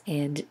cells,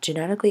 and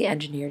genetically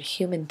engineered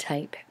human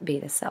type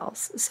beta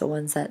cells, so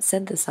ones that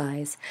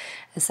synthesize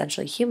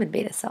essentially human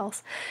beta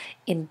cells.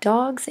 In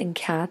dogs and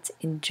cats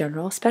in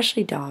general,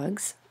 especially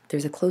dogs,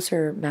 there's a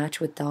closer match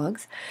with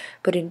dogs,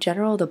 but in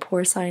general the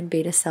porcine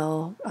beta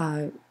cell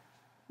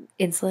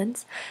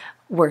insulins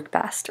work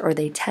best, or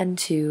they tend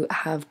to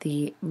have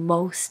the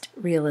most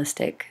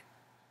realistic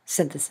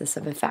synthesis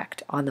of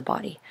effect on the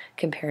body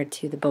compared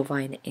to the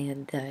bovine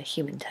and the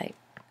human type.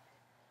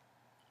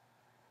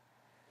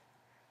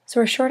 So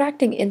our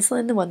short-acting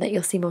insulin, the one that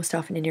you'll see most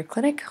often in your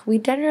clinic, we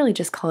generally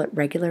just call it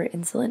regular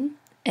insulin,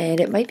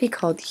 and it might be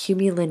called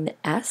Humulin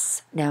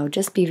S. Now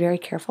just be very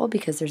careful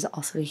because there's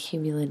also a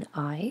Humulin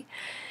I,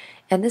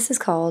 and this is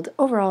called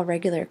overall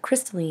regular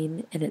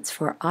crystalline, and it's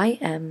for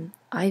IM,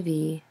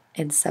 IV,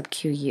 and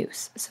sub-Q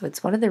use. So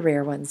it's one of the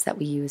rare ones that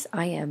we use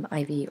IM,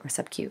 IV, or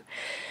sub-Q.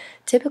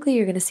 Typically,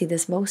 you're going to see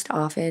this most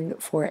often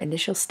for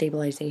initial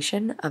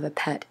stabilization of a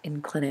pet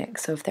in clinic.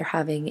 So if they're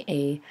having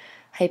a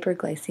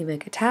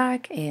hyperglycemic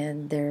attack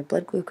and their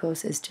blood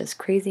glucose is just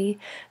crazy,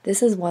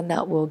 this is one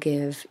that we'll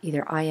give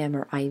either IM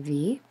or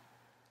IV,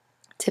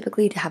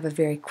 typically to have a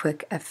very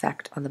quick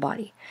effect on the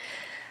body.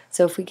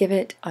 So if we give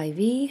it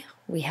IV,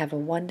 we have a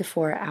 1 to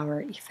 4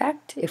 hour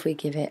effect. If we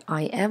give it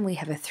IM, we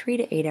have a 3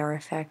 to 8 hour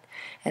effect.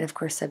 And of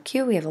course,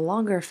 sub-Q, we have a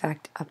longer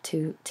effect up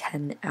to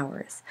 10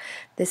 hours.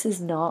 This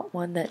is not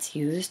one that's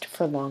used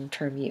for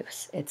long-term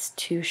use. It's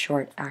too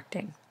short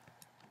acting.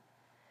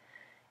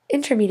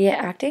 Intermediate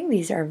acting,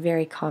 these are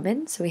very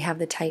common. So we have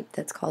the type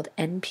that's called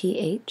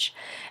NPH,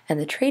 and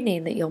the trade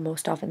name that you'll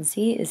most often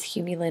see is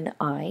Humulin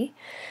I.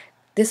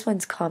 This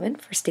one's common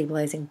for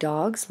stabilizing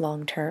dogs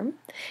long term.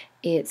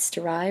 It's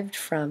derived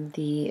from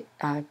the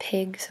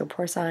pig, so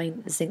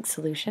porcine, zinc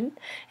solution,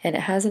 and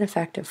it has an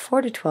effect of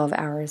 4 to 12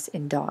 hours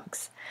in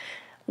dogs.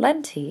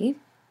 Lenti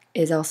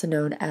is also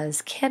known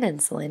as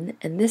caninsulin,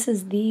 and this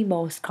is the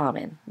most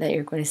common that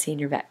you're going to see in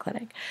your vet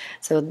clinic.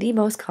 So the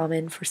most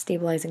common for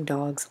stabilizing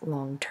dogs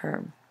long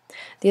term.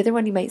 The other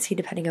one you might see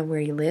depending on where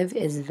you live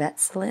is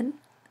Vetsulin.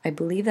 I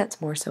believe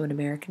that's more so an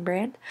American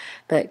brand,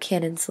 but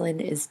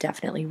caninsulin is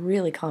definitely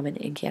really common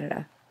in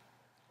Canada.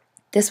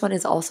 This one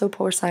is also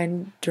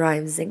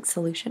porcine-derived zinc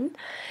solution,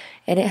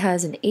 and it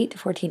has an 8 to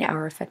 14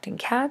 hour effect in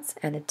cats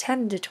and a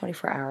 10 to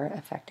 24 hour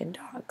effect in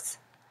dogs.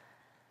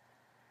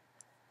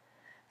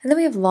 And then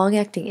we have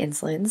long-acting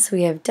insulins. So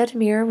we have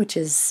Detamir, which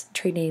is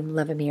trade name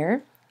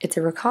Levemir. It's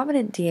a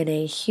recombinant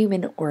DNA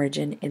human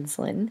origin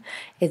insulin.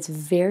 It's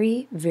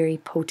very, very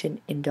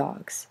potent in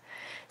dogs.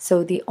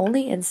 So the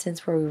only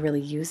instance where we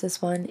really use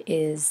this one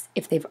is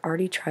if they've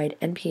already tried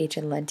NPH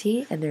and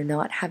Lenti and they're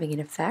not having an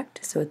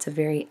effect. So it's a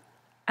very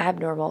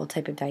abnormal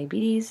type of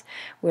diabetes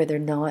where they're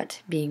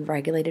not being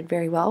regulated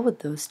very well with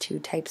those two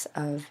types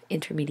of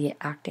intermediate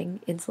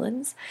acting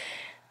insulins.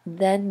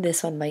 Then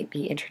this one might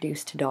be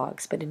introduced to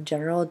dogs. But in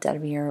general,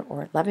 Detamir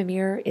or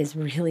Levemir is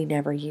really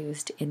never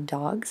used in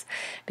dogs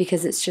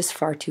because it's just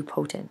far too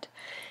potent.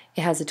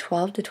 It has a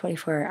 12 to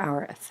 24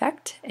 hour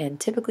effect, and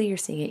typically you're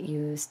seeing it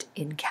used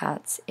in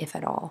cats, if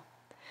at all.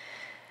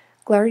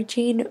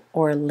 Glargine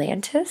or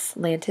Lantus.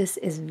 Lantus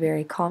is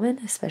very common,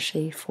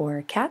 especially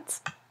for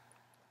cats.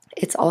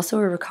 It's also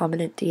a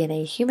recombinant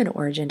DNA human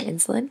origin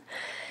insulin,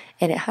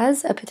 and it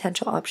has a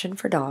potential option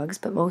for dogs,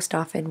 but most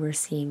often we're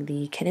seeing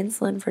the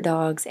caninsulin for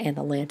dogs and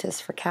the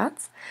Lantus for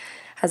cats.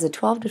 Has a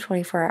 12 to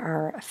 24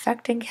 hour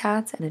effect in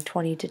cats and a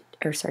 12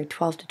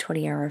 to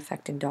 20 hour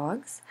effect in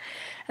dogs.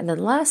 And then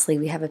lastly,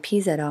 we have a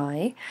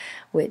PZI,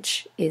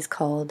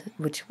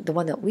 the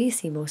one that we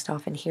see most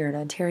often here in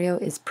Ontario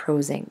is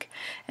Prozinc.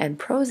 And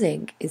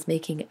Prozinc is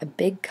making a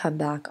big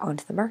comeback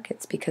onto the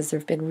markets because there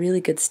have been really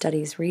good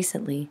studies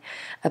recently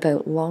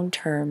about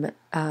long-term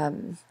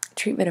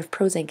treatment of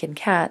Prozinc in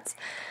cats,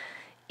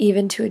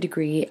 even to a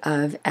degree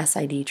of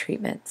SID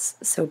treatments.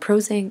 So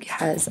Prozinc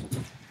has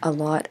a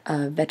lot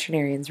of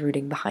veterinarians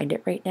rooting behind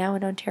it right now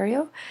in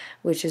Ontario,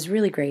 which is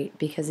really great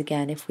because,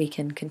 again, if we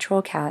can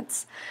control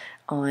cats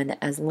on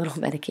as little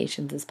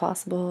medications as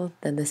possible,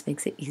 then this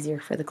makes it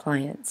easier for the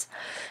clients.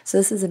 So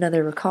this is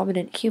another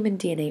recombinant human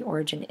DNA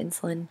origin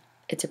insulin.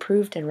 It's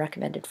approved and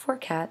recommended for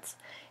cats,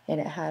 and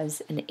it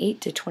has an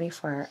 8 to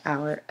 24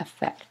 hour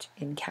effect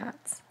in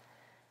cats.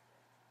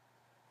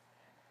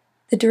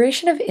 The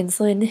duration of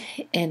insulin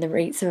and the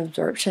rates of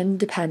absorption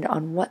depend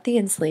on what the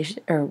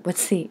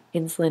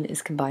insulin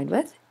is combined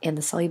with and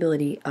the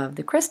solubility of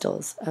the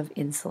crystals of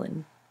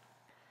insulin.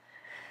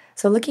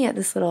 So looking at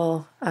this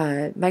little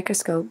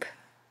microscope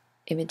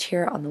image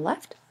here on the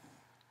left,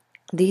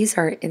 these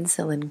are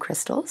insulin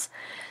crystals.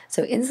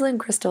 So insulin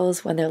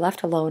crystals, when they're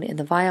left alone in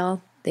the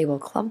vial, they will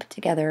clump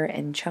together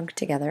and chunk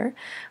together.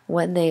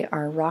 When they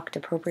are rocked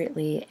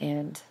appropriately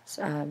and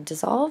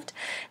dissolved,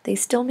 they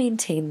still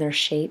maintain their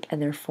shape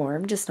and their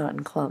form, just not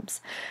in clumps.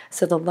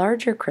 So the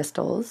larger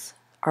crystals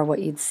are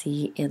what you'd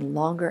see in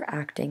longer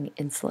acting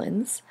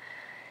insulins,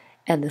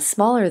 and the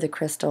smaller the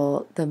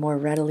crystal, the more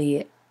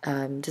readily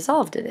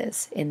dissolved it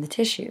is in the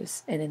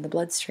tissues and in the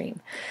bloodstream.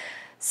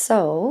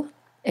 So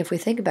if we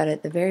think about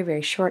it, the very,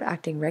 very short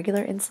acting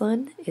regular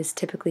insulin is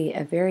typically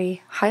a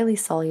very highly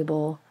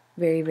soluble,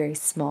 very, very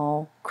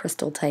small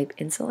crystal type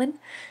insulin.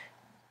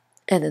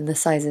 And then the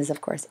sizes, of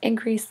course,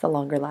 increase the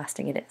longer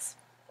lasting it is.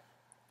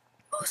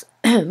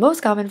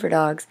 Most common for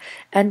dogs,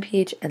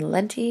 NPH and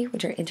Lenti,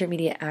 which are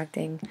intermediate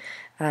acting,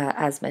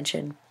 as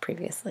mentioned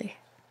previously.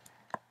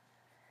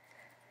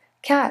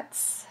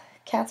 Cats.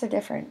 Cats are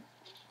different.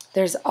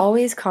 There's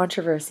always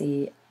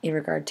controversy in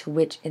regard to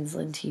which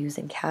insulin to use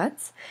in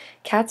cats.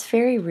 Cats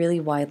vary really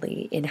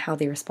widely in how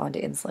they respond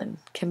to insulin.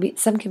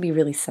 Some can be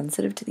really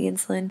sensitive to the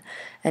insulin,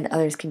 and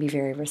others can be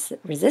very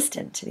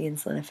resistant to the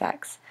insulin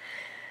effects.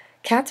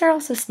 Cats are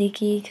also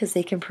sneaky because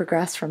they can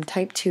progress from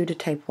type 2 to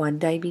type 1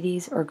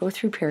 diabetes or go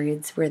through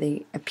periods where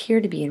they appear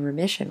to be in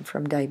remission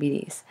from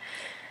diabetes.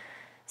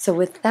 So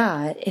with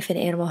that, if an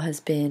animal has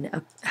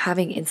been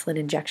having insulin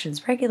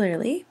injections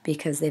regularly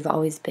because they've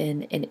always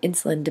been an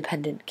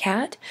insulin-dependent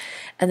cat,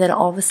 and then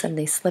all of a sudden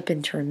they slip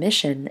into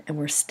remission and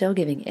we're still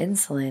giving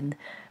insulin,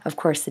 of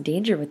course the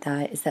danger with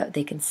that is that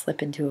they can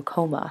slip into a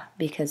coma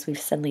because we've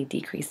suddenly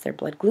decreased their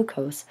blood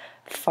glucose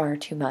far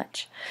too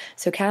much.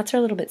 So cats are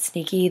a little bit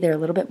sneaky. They're a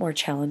little bit more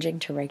challenging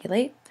to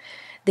regulate.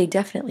 They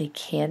definitely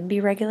can be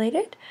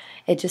regulated.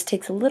 It just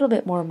takes a little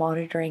bit more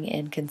monitoring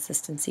and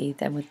consistency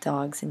than with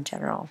dogs in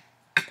general.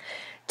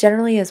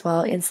 Generally as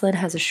well, insulin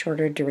has a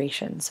shorter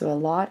duration, so a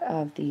lot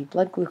of the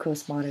blood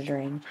glucose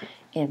monitoring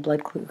and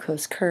blood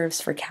glucose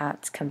curves for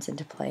cats comes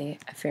into play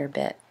a fair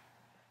bit.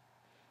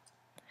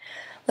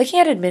 Looking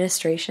at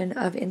administration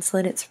of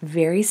insulin, it's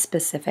very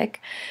specific.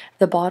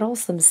 The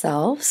bottles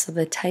themselves, so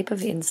the type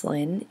of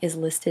insulin is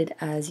listed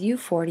as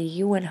U40,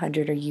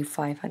 U100, or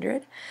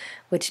U500,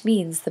 which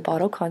means the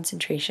bottle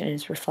concentration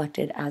is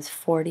reflected as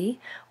 40,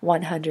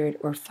 100,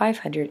 or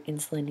 500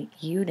 insulin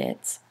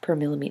units per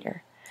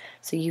milliliter.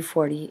 So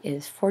U40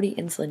 is 40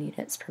 insulin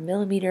units per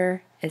milliliter,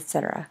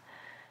 etc.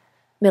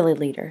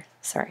 Milliliter,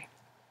 sorry.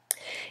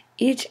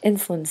 Each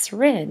insulin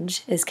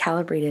syringe is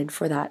calibrated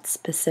for that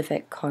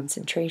specific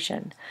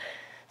concentration.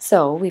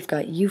 So we've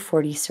got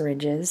U40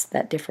 syringes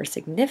that differ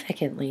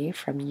significantly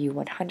from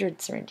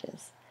U100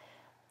 syringes.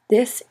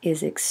 This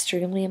is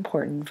extremely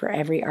important for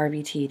every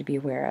RVT to be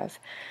aware of.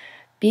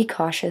 Be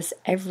cautious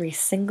every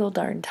single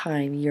darn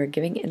time you're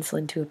giving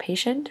insulin to a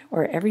patient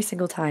or every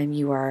single time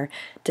you are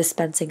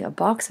dispensing a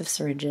box of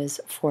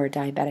syringes for a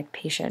diabetic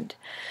patient.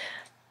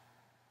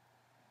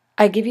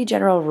 I give you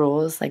general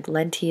rules like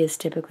Lenti is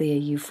typically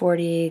a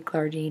U40,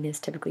 Glargine is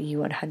typically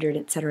U100,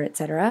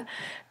 etc.,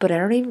 but I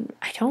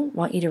don't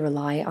want you to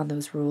rely on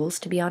those rules,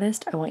 to be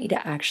honest. I want you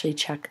to actually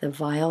check the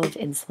vial of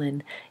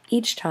insulin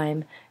each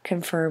time,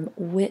 confirm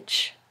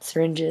which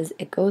syringes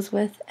it goes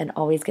with, and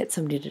always get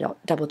somebody to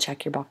double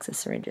check your box of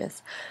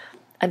syringes.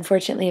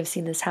 Unfortunately, I've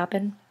seen this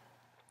happen.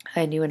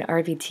 I knew an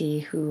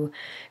RVT who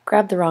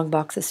grabbed the wrong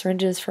box of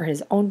syringes for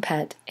his own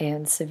pet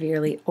and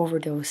severely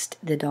overdosed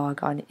the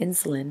dog on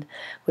insulin,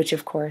 which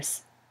of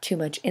course, too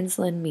much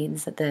insulin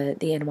means that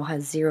the animal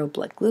has zero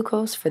blood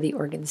glucose for the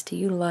organs to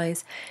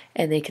utilize,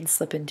 and they can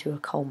slip into a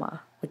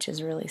coma, which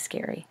is really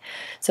scary.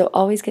 So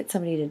always get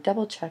somebody to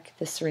double check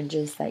the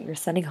syringes that you're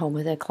sending home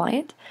with a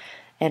client.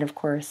 And of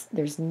course,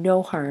 there's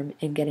no harm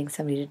in getting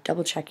somebody to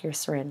double check your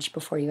syringe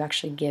before you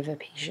actually give a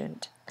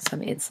patient some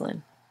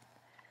insulin.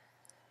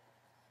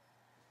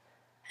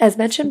 As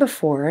mentioned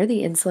before,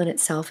 the insulin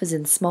itself is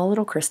in small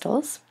little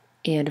crystals,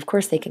 and of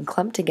course they can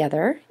clump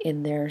together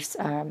in their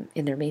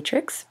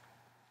matrix.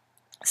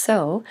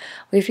 So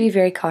we have to be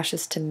very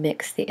cautious to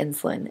mix the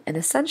insulin, and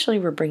essentially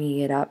we're bringing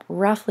it up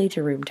roughly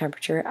to room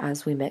temperature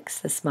as we mix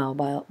the small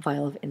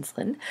vial of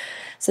insulin.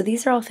 So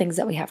these are all things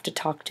that we have to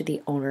talk to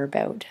the owner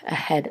about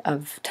ahead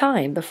of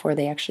time before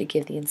they actually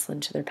give the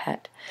insulin to their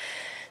pet.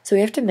 So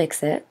we have to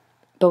mix it.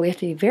 But we have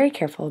to be very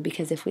careful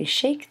because if we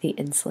shake the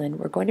insulin,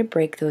 we're going to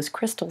break those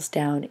crystals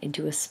down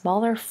into a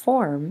smaller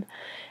form,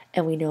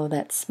 and we know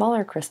that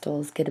smaller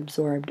crystals get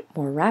absorbed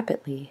more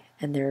rapidly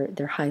and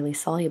they're highly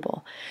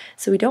soluble.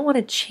 So we don't want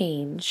to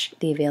change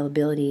the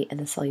availability and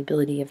the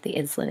solubility of the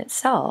insulin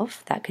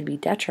itself. That could be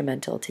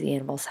detrimental to the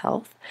animal's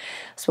health.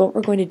 So what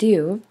we're going to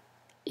do,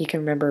 you can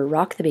remember,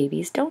 rock the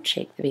babies, don't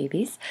shake the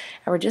babies,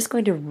 and we're just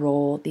going to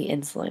roll the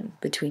insulin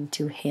between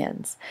two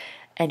hands.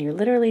 And you're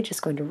literally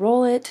just going to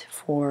roll it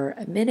for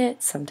a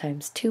minute,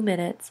 sometimes 2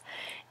 minutes,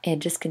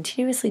 and just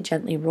continuously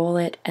gently roll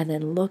it and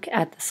then look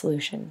at the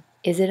solution.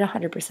 Is it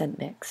 100%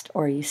 mixed,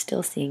 or are you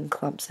still seeing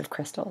clumps of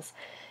crystals?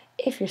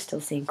 If you're still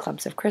seeing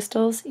clumps of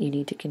crystals, you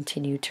need to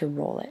continue to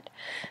roll it.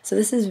 So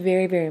this is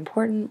very, very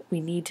important.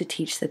 We need to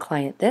teach the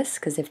client this,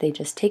 because if they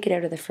just take it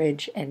out of the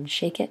fridge and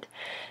shake it,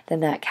 then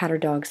that cat or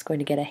dog's going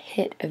to get a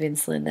hit of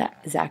insulin that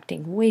is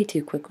acting way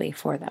too quickly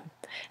for them,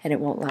 and it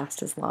won't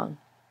last as long.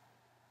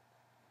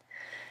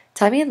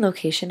 Timing and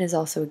location is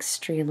also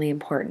extremely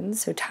important.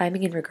 So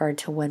timing in regard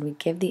to when we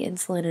give the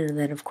insulin, and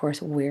then of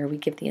course where we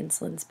give the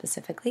insulin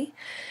specifically.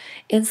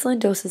 Insulin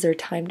doses are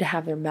timed to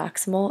have their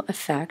maximal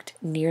effect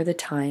near the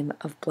time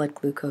of blood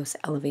glucose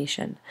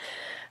elevation.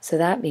 So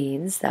that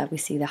means that we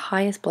see the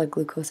highest blood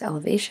glucose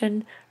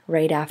elevation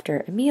right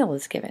after a meal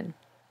is given.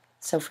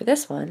 So for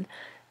this one,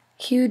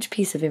 huge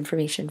piece of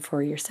information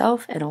for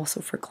yourself and also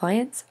for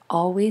clients.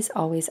 Always,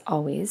 always,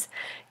 always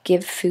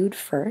give food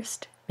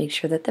first. Make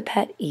sure that the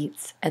pet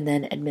eats and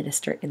then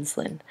administer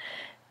insulin.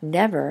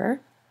 Never,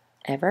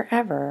 ever,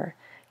 ever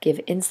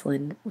give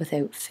insulin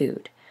without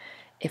food.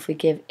 If we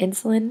give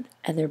insulin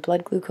and their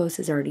blood glucose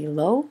is already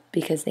low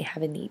because they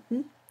haven't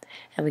eaten,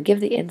 and we give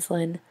the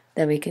insulin,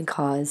 then we can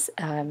cause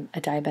a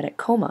diabetic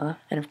coma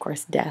and, of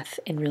course, death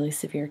in really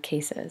severe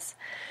cases.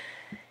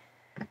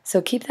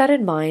 So keep that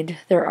in mind.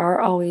 There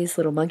are always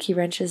little monkey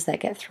wrenches that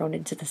get thrown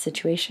into the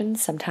situation.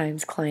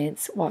 Sometimes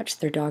clients watch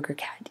their dog or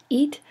cat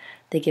eat,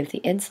 they give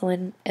the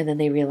insulin, and then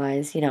they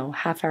realize,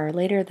 half hour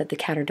later that the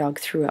cat or dog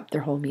threw up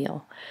their whole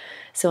meal.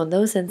 So in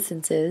those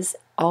instances,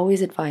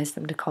 always advise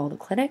them to call the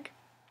clinic.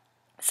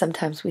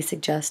 Sometimes we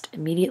suggest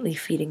immediately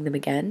feeding them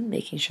again,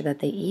 making sure that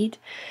they eat.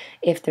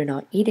 If they're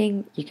not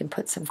eating, you can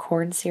put some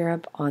corn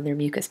syrup on their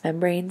mucous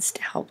membranes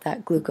to help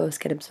that glucose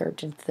get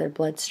absorbed into their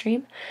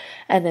bloodstream.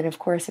 And then, of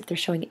course, if they're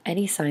showing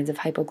any signs of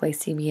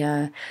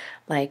hypoglycemia,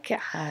 like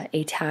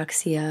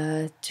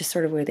ataxia, just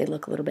sort of where they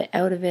look a little bit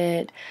out of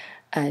it,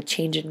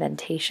 change in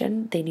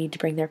mentation, they need to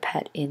bring their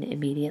pet in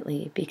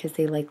immediately because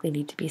they likely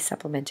need to be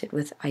supplemented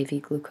with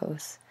IV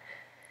glucose.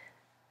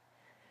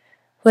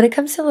 When it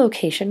comes to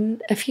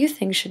location, a few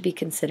things should be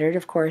considered.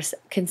 Of course,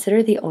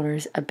 consider the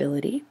owner's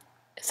ability.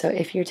 So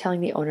if you're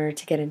telling the owner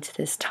to get into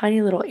this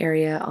tiny little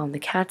area on the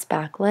cat's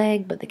back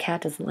leg, but the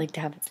cat doesn't like to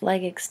have its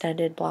leg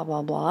extended, blah,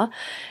 blah, blah,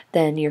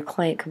 then your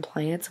client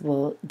compliance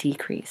will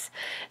decrease.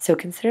 So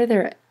consider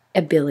their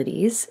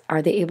abilities.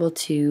 Are they able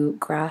to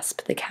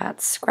grasp the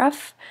cat's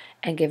scruff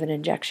and give an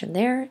injection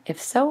there?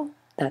 If so,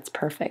 that's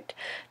perfect.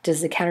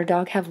 Does the cat or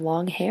dog have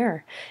long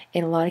hair?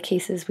 In a lot of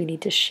cases, we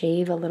need to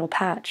shave a little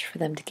patch for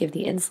them to give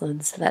the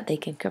insulin so that they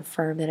can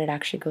confirm that it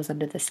actually goes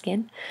under the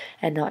skin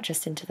and not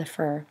just into the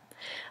fur.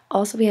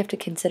 Also, we have to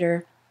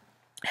consider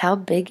how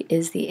big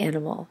is the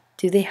animal?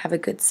 Do they have a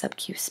good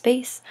sub-Q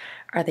space?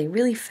 Are they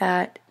really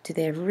fat? Do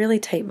they have really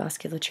tight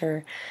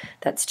musculature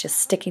that's just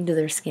sticking to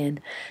their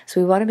skin?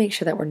 So we want to make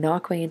sure that we're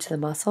not going into the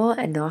muscle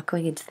and not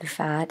going into the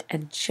fat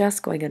and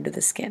just going under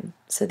the skin.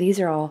 So these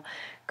are all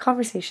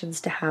conversations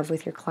to have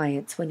with your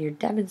clients when you're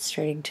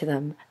demonstrating to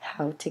them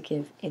how to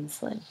give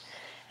insulin.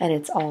 And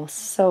it's all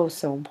so,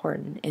 so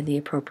important in the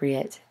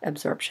appropriate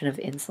absorption of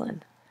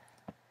insulin.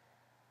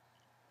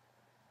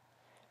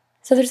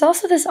 So there's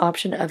also this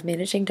option of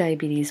managing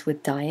diabetes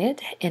with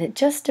diet, and it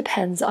just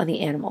depends on the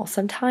animal.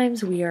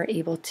 Sometimes we are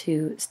able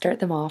to start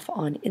them off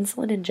on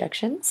insulin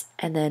injections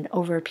and then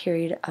over a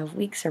period of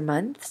weeks or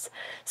months,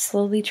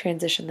 slowly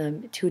transition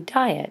them to a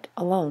diet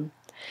alone.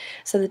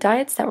 So the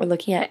diets that we're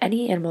looking at,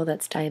 any animal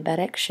that's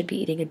diabetic should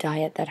be eating a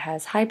diet that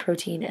has high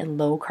protein and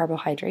low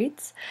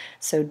carbohydrates.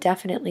 So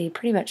definitely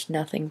pretty much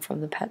nothing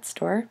from the pet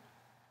store.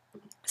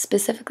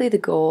 Specifically, the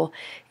goal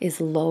is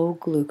low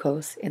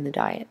glucose in the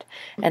diet,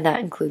 and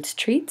that includes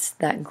treats,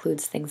 that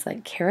includes things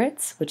like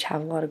carrots, which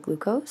have a lot of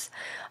glucose.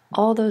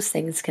 All those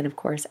things can, of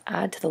course,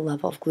 add to the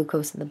level of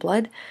glucose in the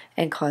blood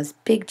and cause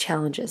big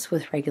challenges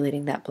with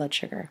regulating that blood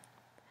sugar.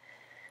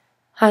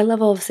 High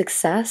level of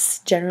success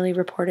generally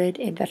reported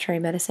in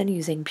veterinary medicine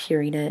using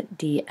Purina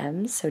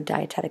DM, so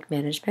dietetic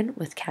management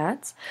with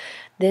cats.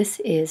 This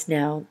is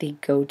now the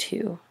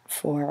go-to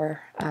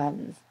for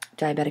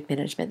diabetic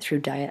management through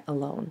diet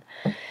alone.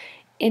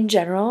 In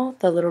general,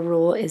 the little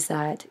rule is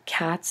that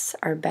cats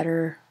are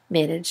better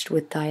managed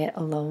with diet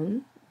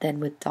alone than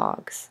with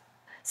dogs.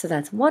 So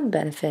that's one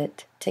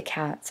benefit to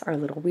cats, are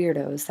little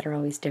weirdos that are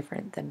always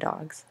different than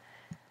dogs.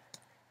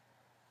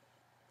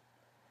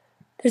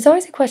 There's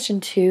always a question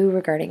too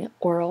regarding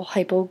oral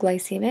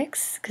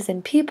hypoglycemics, because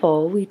in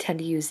people we tend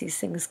to use these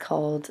things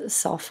called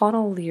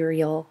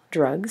sulfonylureal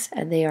drugs,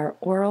 and they are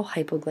oral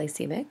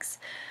hypoglycemics.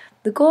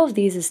 The goal of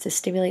these is to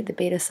stimulate the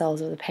beta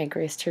cells of the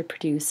pancreas to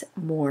produce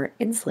more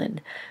insulin,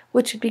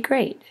 which would be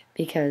great,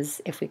 because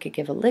if we could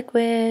give a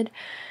liquid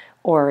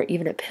or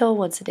even a pill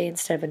once a day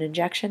instead of an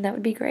injection, that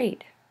would be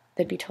great.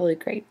 That'd be totally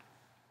great.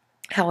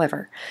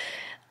 However,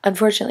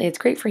 unfortunately, it's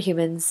great for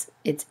humans.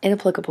 It's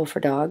inapplicable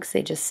for dogs.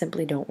 They just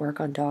simply don't work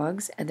on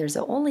dogs. And there's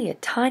only a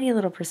tiny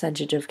little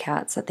percentage of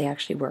cats that they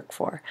actually work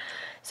for.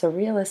 So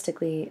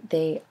realistically,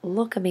 they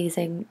look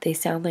amazing. They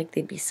sound like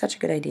they'd be such a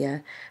good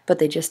idea, but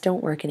they just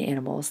don't work in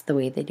animals the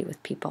way they do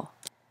with people.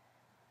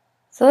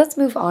 So let's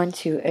move on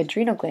to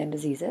adrenal gland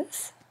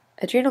diseases.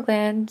 Adrenal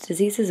gland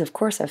diseases, of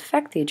course,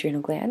 affect the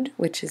adrenal gland,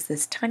 which is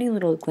this tiny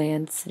little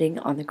gland sitting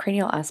on the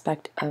cranial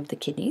aspect of the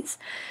kidneys.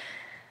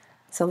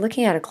 So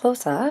looking at a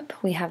close-up,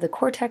 we have the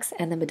cortex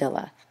and the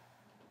medulla.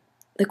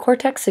 The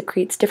cortex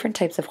secretes different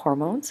types of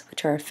hormones,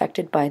 which are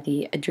affected by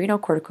the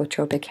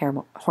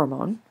adrenocorticotropic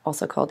hormone,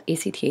 also called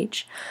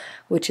ACTH,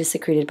 which is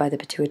secreted by the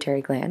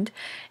pituitary gland,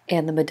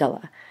 and the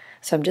medulla.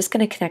 So I'm just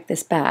going to connect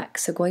this back.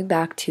 So going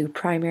back to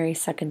primary,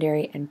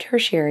 secondary, and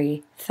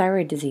tertiary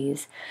thyroid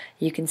disease,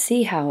 you can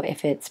see how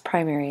if it's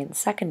primary and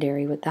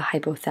secondary with the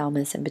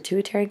hypothalamus and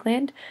pituitary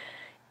gland,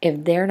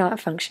 if they're not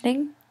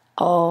functioning,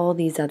 all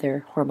these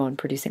other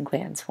hormone-producing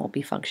glands won't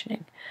be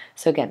functioning.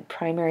 So again,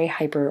 primary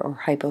hyper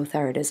or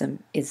hypothyroidism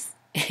is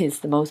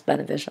the most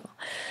beneficial.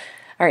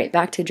 All right,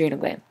 back to adrenal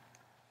gland.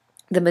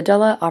 The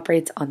medulla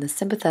operates on the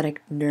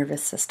sympathetic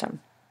nervous system.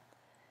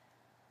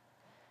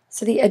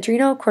 So the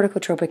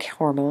adrenocorticotropic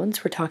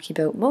hormones we're talking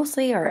about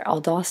mostly are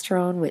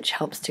aldosterone, which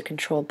helps to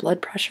control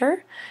blood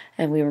pressure,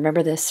 and we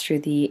remember this through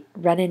the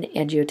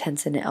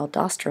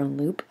renin-angiotensin-aldosterone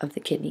loop of the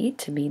kidney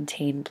to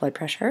maintain blood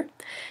pressure,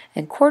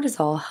 and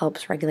cortisol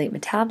helps regulate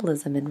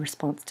metabolism in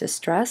response to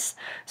stress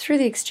through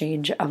the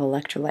exchange of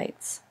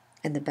electrolytes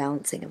and the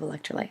balancing of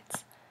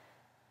electrolytes.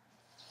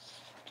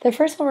 The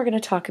first one we're going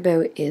to talk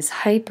about is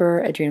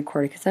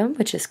hyperadrenocorticism,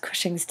 which is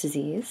Cushing's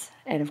disease,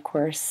 and of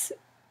course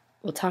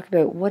we'll talk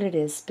about what it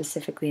is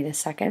specifically in a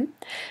second.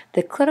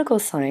 The clinical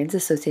signs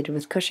associated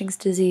with Cushing's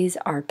disease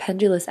are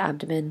pendulous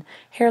abdomen,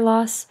 hair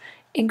loss,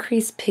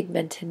 increased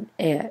pigmentation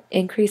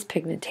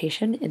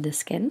in the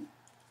skin,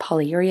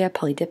 polyuria,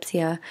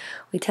 polydipsia.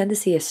 We tend to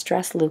see a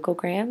stress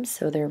leukogram,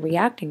 so they're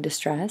reacting to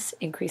stress,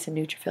 increase in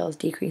neutrophils,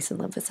 decrease in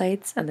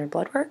lymphocytes, and their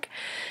blood work.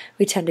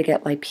 We tend to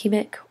get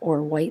lipemic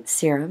or white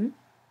serum.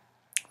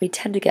 We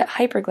tend to get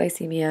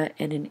hyperglycemia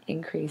and an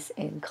increase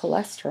in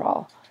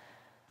cholesterol.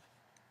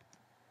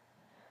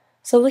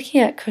 So looking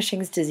at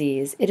Cushing's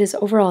disease, it is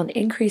overall an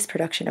increased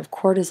production of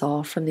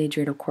cortisol from the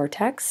adrenal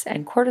cortex,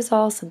 and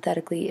cortisol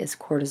synthetically is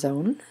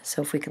cortisone,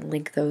 so if we can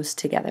link those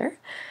together.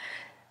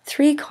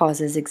 3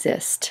 causes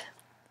exist.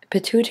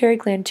 Pituitary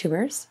gland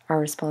tumors are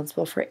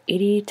responsible for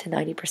 80 to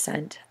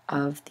 90%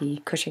 of the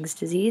Cushing's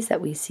disease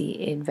that we see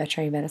in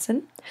veterinary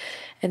medicine,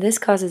 and this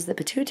causes the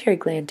pituitary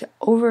gland to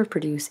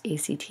overproduce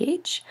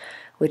ACTH,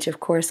 which of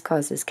course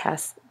causes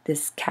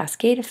this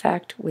cascade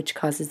effect, which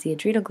causes the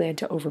adrenal gland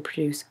to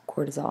overproduce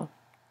cortisol.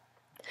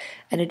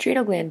 An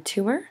adrenal gland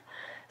tumor,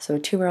 so a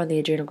tumor on the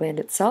adrenal gland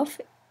itself,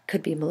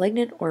 could be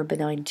malignant or a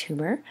benign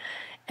tumor,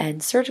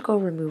 and surgical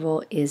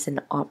removal is an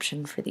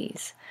option for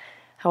these.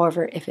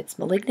 However, if it's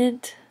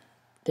malignant,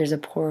 there's a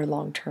poor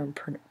long-term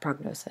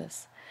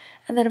prognosis.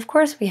 And then, of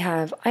course, we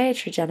have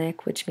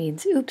iatrogenic, which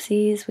means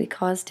oopsies, we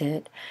caused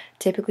it,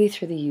 typically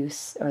through the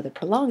use or the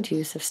prolonged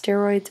use of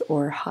steroids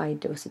or high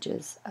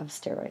dosages of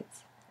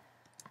steroids.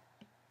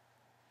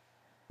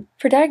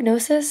 For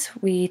diagnosis,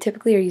 we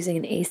typically are using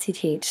an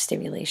ACTH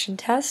stimulation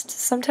test.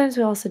 Sometimes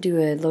we also do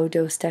a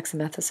low-dose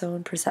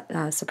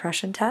dexamethasone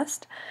suppression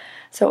test.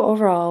 So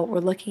overall, we're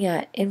looking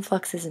at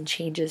influxes and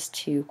changes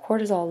to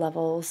cortisol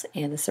levels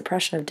and the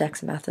suppression of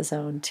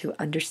dexamethasone to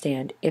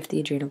understand if the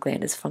adrenal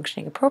gland is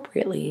functioning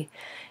appropriately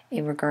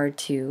in regard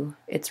to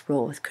its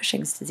role with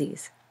Cushing's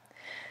disease.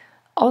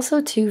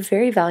 Also, too,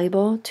 very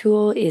valuable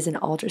tool is an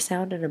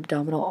ultrasound, an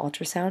abdominal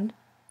ultrasound,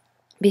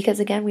 because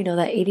again, we know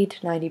that 80 to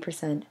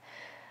 90%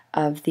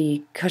 of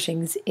the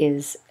Cushing's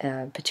is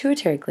a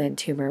pituitary gland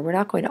tumor. We're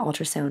not going to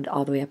ultrasound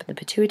all the way up in the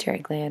pituitary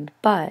gland,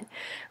 but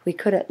we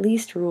could at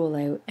least rule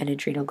out an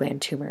adrenal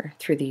gland tumor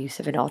through the use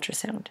of an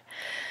ultrasound.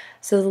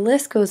 So the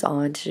list goes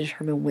on to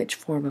determine which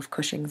form of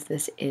Cushing's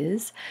this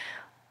is.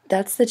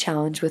 That's the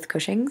challenge with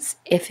Cushing's.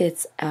 If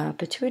it's a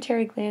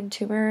pituitary gland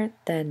tumor,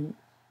 then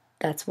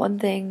that's one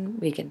thing.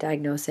 We can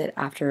diagnose it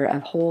after a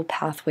whole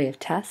pathway of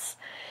tests,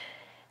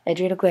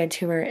 adrenal gland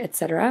tumor,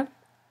 etc.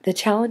 The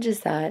challenge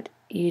is that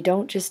you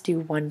don't just do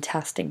one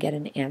test and get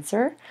an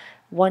answer.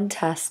 One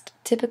test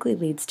typically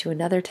leads to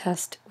another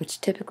test,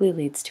 which typically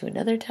leads to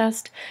another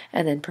test,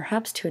 and then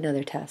perhaps to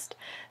another test.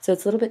 So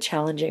it's a little bit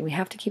challenging. We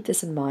have to keep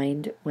this in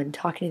mind when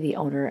talking to the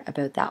owner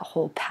about that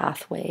whole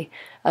pathway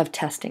of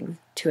testing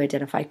to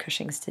identify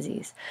Cushing's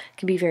disease. It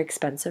can be very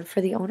expensive for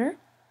the owner,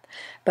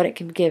 but it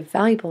can give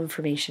valuable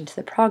information to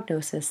the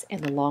prognosis in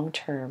the long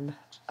term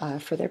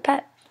for their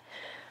pet.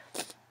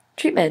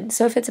 Treatment.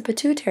 So if it's a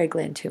pituitary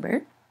gland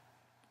tumor,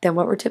 then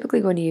what we're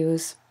typically going to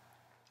use,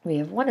 we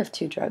have one of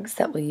 2 drugs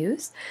that we'll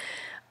use.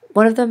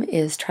 One of them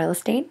is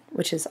trilostane,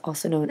 which is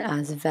also known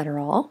as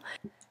Veterol.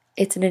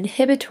 It's an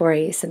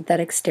inhibitory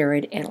synthetic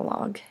steroid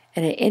analog,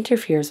 and it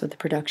interferes with the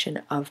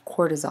production of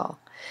cortisol.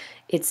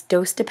 It's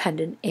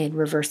dose-dependent and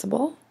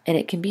reversible, and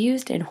it can be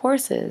used in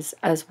horses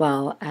as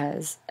well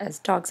as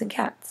dogs and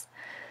cats.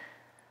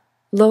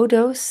 Low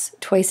dose,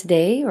 twice a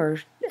day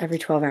or every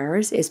 12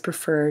 hours, is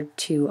preferred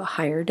to a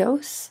higher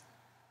dose,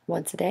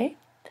 once a day.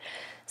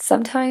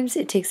 Sometimes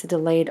it takes a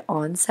delayed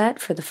onset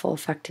for the full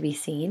effect to be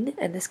seen,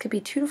 and this could be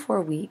 2 to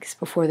 4 weeks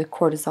before the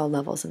cortisol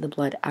levels in the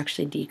blood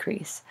actually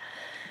decrease.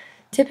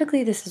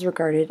 Typically, this is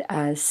regarded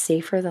as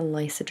safer than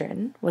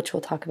Lysodrine, which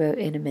we'll talk about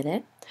in a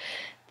minute.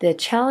 The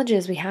challenge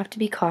is we have to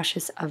be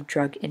cautious of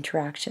drug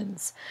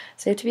interactions.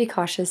 So you have to be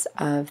cautious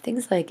of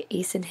things like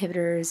ACE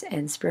inhibitors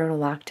and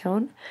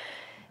spironolactone,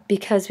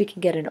 because we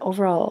can get an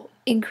overall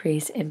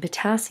increase in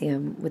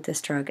potassium with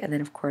this drug, and then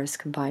of course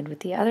combined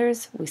with the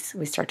others,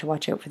 we start to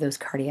watch out for those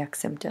cardiac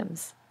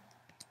symptoms.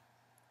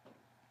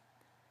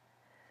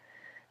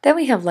 Then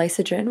we have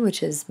Lysodrine,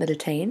 which is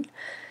Midotane.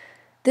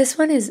 This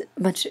one is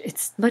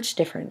much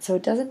different. So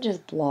it doesn't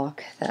just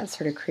block that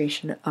sort of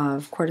creation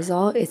of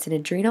cortisol, it's an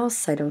adrenal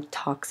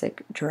cytotoxic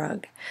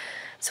drug.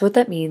 So what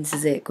that means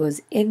is it goes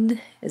in,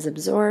 is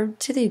absorbed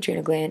to the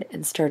adrenal gland,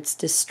 and starts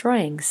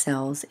destroying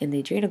cells in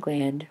the adrenal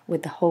gland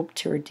with the hope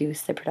to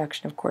reduce the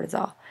production of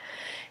cortisol.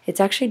 It's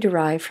actually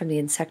derived from the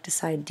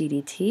insecticide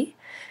DDT,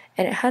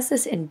 and it has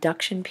this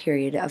induction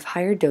period of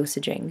higher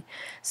dosaging,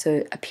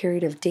 so a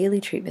period of daily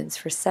treatments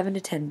for 7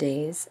 to 10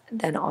 days,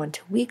 then on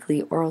to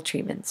weekly oral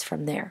treatments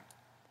from there.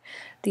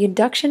 The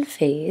induction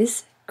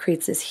phase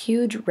creates this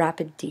huge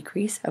rapid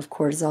decrease of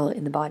cortisol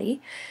in the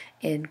body,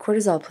 and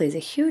cortisol plays a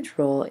huge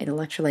role in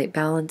electrolyte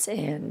balance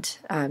and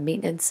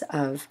maintenance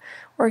of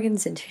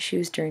organs and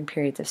tissues during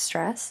periods of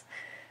stress.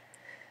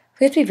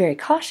 We have to be very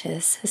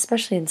cautious,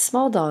 especially in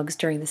small dogs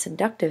during this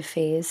inductive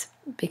phase,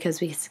 because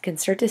we can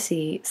start to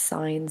see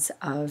signs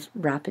of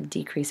rapid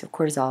decrease of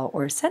cortisol,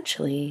 or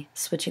essentially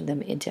switching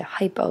them into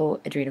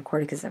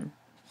hypoadrenocorticism.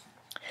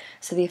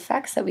 So the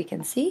effects that we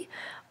can see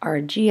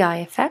are GI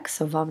effects,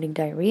 so vomiting,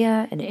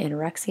 diarrhea, and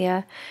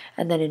anorexia,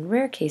 and then in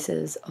rare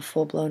cases, a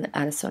full-blown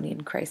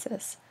Addisonian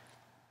crisis.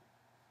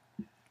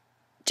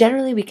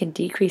 Generally, we can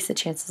decrease the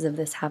chances of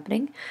this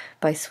happening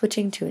by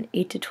switching to an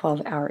 8 to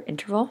 12 hour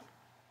interval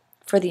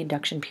for the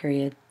induction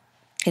period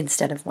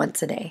instead of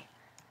once a day.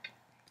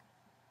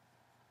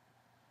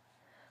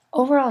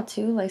 Overall,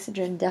 too,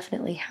 lysergine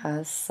definitely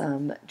has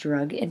some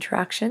drug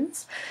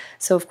interactions.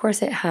 So, of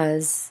course, it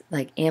has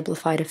like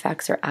amplified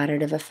effects or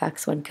additive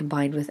effects when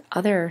combined with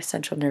other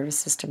central nervous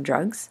system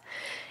drugs.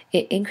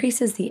 It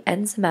increases the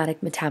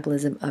enzymatic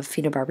metabolism of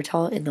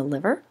phenobarbital in the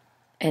liver,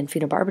 and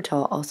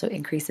phenobarbital also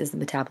increases the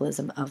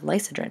metabolism of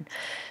lysergine.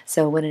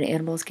 So, when an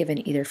animal is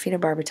given either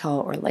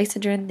phenobarbital or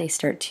lysergine, they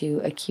start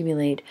to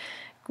accumulate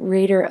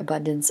greater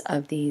abundance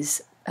of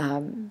these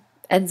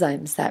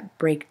enzymes that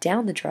break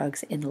down the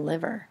drugs in the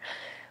liver,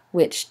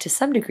 which to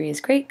some degree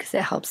is great because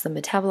it helps them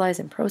metabolize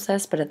and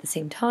process, but at the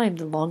same time,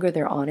 the longer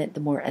they're on it, the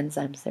more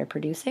enzymes they're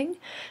producing.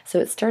 So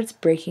it starts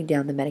breaking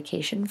down the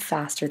medication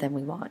faster than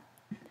we want.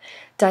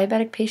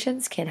 Diabetic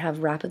patients can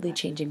have rapidly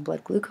changing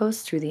blood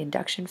glucose through the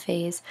induction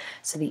phase,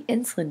 so the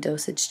insulin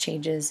dosage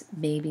changes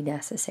may be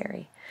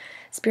necessary.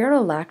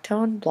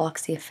 Spironolactone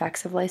blocks the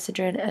effects of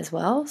lysergine as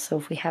well, so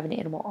if we have an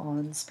animal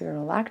on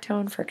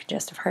spironolactone for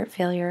congestive heart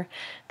failure,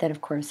 then of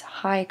course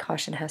high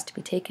caution has to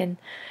be taken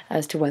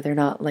as to whether or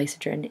not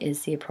lysergine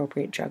is the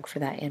appropriate drug for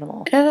that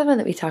animal. Another one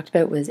that we talked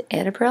about was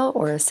anapril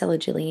or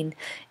acetylcholine.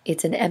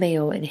 It's an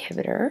MAO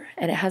inhibitor,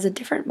 and it has a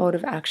different mode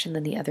of action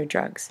than the other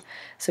drugs.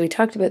 So we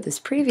talked about this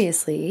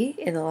previously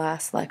in the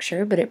last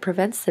lecture, but it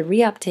prevents the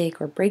reuptake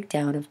or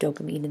breakdown of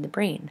dopamine in the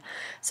brain.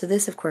 So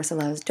this, of course,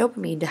 allows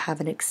dopamine to have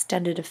an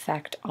extended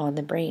effect on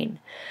the brain.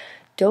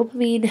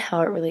 Dopamine, how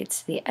it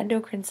relates to the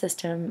endocrine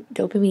system,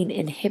 dopamine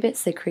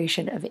inhibits the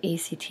creation of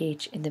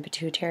ACTH in the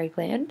pituitary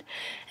gland,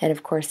 and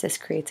of course this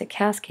creates a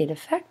cascade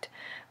effect,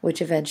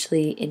 which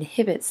eventually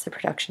inhibits the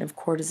production of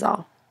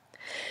cortisol.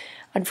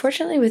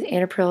 Unfortunately, with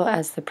anapril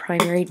as the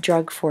primary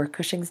drug for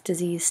Cushing's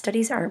disease,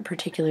 studies aren't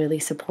particularly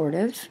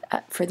supportive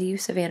for the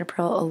use of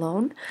anapril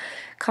alone.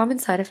 Common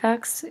side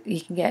effects, you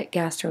can get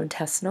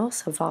gastrointestinal,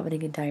 so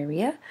vomiting and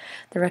diarrhea.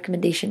 The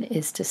recommendation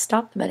is to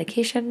stop the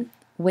medication,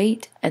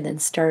 wait, and then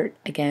start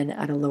again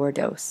at a lower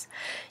dose.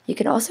 You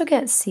can also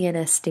get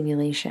CNS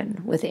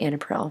stimulation with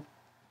anapril.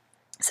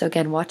 So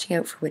again, watching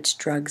out for which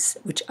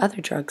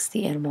other drugs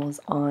the animal is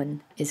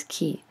on is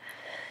key.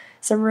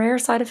 Some rare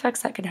side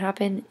effects that can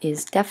happen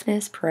is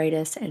deafness,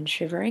 pruritus, and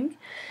shivering.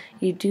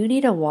 You do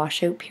need a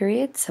washout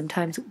period,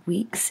 sometimes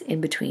weeks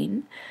in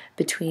between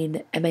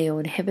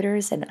MAO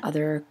inhibitors and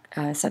other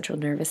central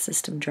nervous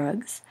system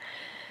drugs.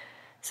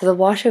 So the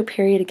washout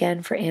period,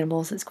 again, for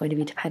animals is going to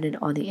be dependent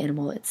on the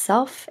animal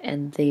itself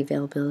and the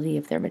availability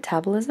of their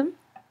metabolism.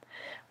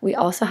 We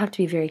also have to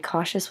be very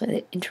cautious with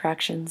the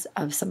interactions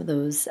of some of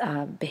those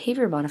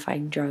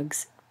behavior-modifying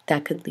drugs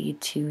that could lead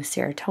to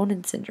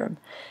serotonin syndrome,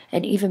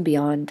 and even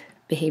beyond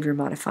behavior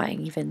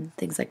modifying, even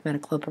things like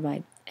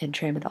metoclopramide and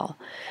tramadol.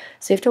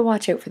 So you have to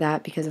watch out for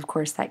that because, of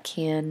course, that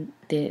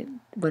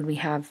when we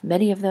have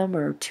many of them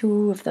or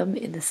two of them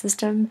in the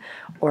system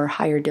or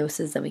higher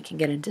doses, then we can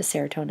get into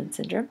serotonin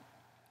syndrome.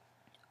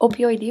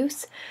 Opioid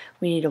use,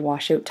 we need a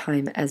washout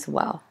time as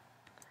well.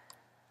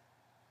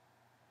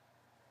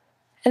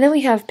 And then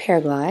we have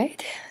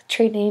Paraglide.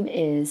 Trade name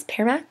is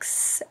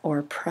Paramax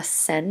or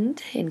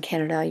Prascend. In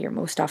Canada, you're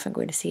most often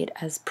going to see it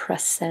as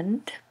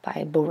Prascend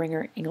by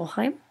Boehringer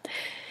Ingelheim.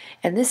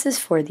 And this is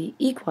for the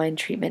equine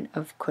treatment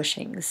of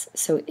Cushing's.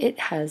 So it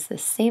has the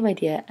same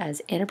idea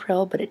as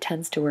anapril, but it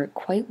tends to work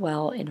quite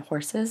well in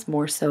horses,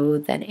 more so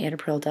than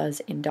anapril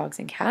does in dogs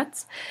and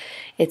cats.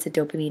 It's a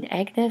dopamine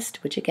agonist,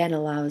 which again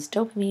allows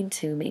dopamine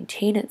to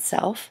maintain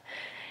itself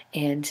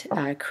and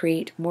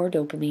create more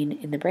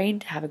dopamine in the brain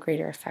to have a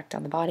greater effect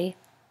on the body,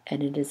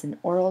 and it is an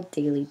oral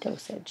daily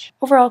dosage.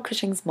 Overall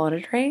Cushing's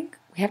monitoring,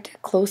 we have to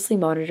closely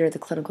monitor the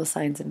clinical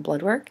signs and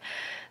blood work.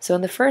 So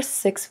in the first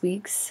 6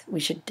 weeks,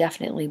 we should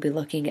definitely be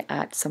looking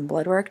at some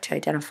blood work to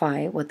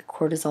identify what the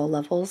cortisol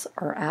levels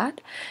are at,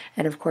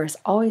 and of course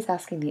always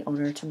asking the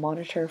owner to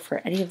monitor for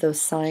any of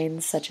those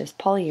signs such as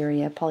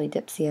polyuria,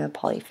 polydipsia,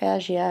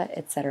 polyphagia,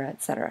 etc.,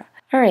 etc.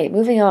 All right,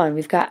 moving on,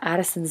 we've got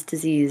Addison's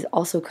disease,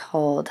 also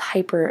called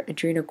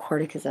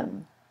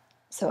hyperadrenocorticism.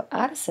 So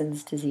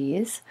Addison's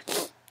disease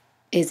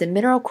is a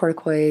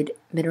mineralocorticoid,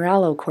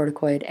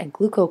 and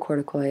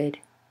glucocorticoid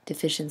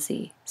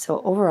deficiency.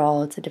 So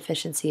overall, it's a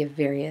deficiency of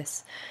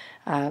various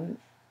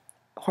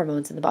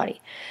hormones in the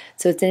body.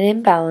 So it's an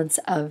imbalance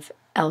of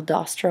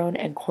aldosterone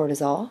and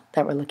cortisol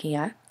that we're looking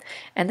at,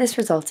 and this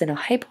results in a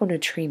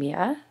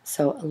hyponatremia,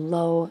 so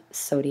low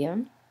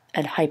sodium,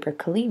 and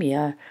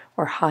hyperkalemia,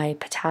 or high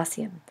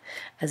potassium,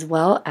 as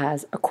well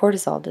as a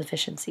cortisol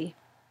deficiency.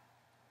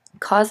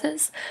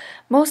 Causes,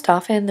 most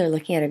often they're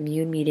looking at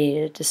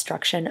immune-mediated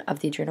destruction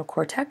of the adrenal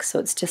cortex, so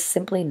it's just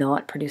simply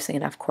not producing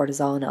enough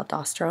cortisol and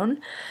aldosterone.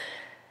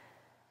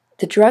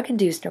 The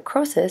drug-induced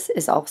necrosis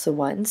is also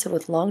one, so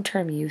with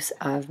long-term use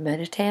of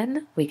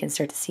Metatan, we can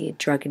start to see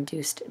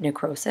drug-induced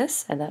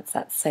necrosis, and that's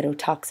that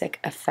cytotoxic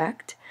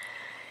effect.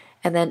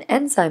 And then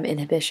enzyme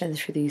inhibition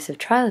through the use of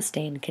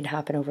trilostane can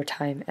happen over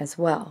time as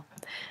well.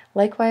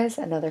 Likewise,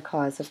 another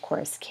cause, of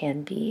course,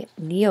 can be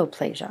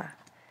neoplasia.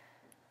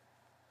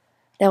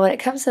 Now, when it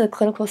comes to the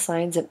clinical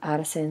signs of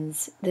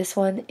Addison's, this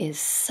one is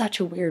such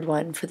a weird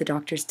one for the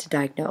doctors to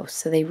diagnose.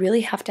 So they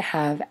really have to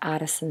have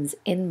Addison's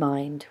in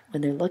mind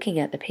when they're looking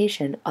at the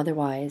patient.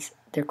 Otherwise,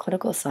 their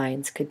clinical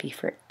signs could be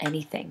for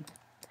anything.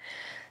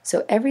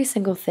 So every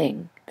single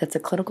thing that's a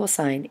clinical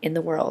sign in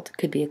the world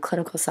could be a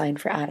clinical sign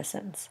for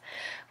Addison's.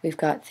 We've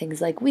got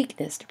things like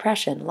weakness,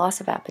 depression, loss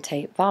of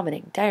appetite,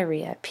 vomiting,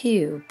 diarrhea,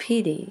 PU,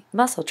 PD,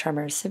 muscle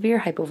tremors,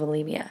 severe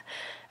hypovolemia,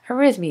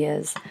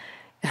 arrhythmias,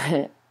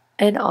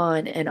 and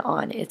on and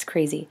on. It's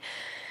crazy.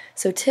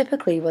 So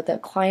typically what the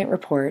client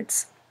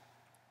reports,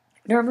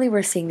 normally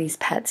we're seeing these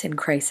pets in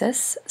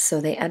crisis,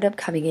 so they end up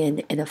coming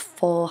in a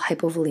full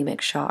hypovolemic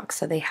shock.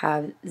 So they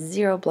have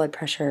zero blood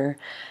pressure,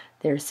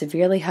 they're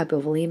severely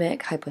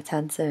hypovolemic,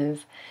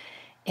 hypotensive,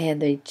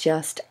 and they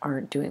just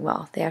aren't doing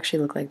well. They actually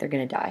look like they're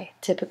going to die.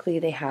 Typically,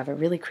 they have a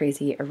really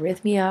crazy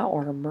arrhythmia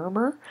or a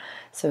murmur,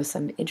 so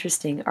some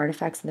interesting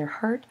artifacts in their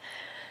heart.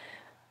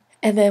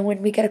 And then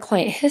when we get a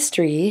client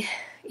history,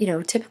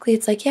 typically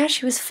it's like, yeah,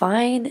 she was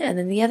fine. And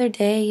then the other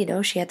day,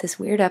 she had this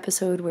weird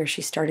episode where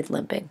she started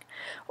limping.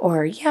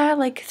 Or, yeah,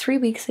 like 3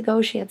 weeks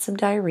ago, she had some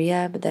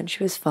diarrhea, but then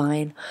she was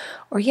fine.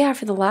 Or, yeah,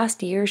 for the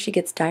last year, she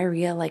gets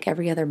diarrhea like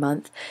every other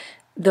month.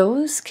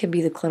 Those can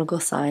be the clinical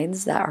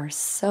signs that are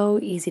so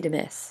easy to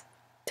miss.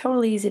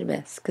 Totally easy to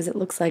miss because it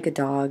looks like a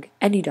dog,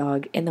 any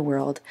dog in the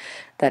world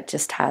that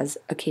just has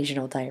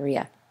occasional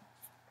diarrhea.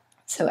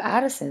 So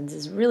Addison's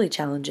is really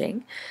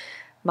challenging.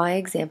 My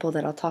example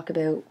that I'll talk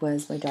about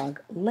was my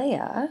dog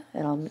Leia,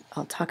 and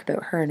I'll talk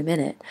about her in a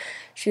minute.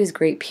 She was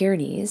Great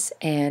Pyrenees,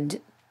 and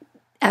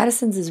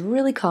Addison's is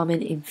really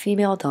common in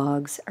female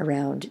dogs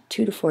around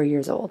 2 to 4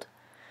 years old.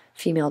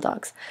 Female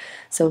dogs.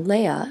 So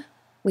Leia,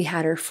 we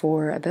had her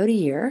for about a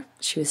year.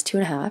 She was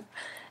 2.5,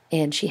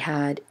 and she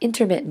had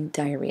intermittent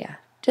diarrhea.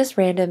 Just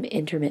random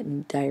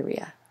intermittent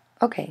diarrhea.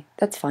 Okay,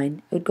 that's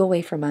fine. It would go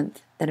away for a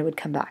month, then it would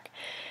come back.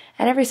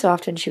 And every so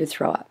often she would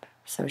throw up.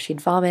 So she'd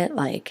vomit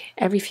like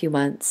every few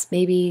months,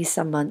 maybe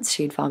some months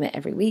she'd vomit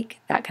every week,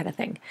 that kind of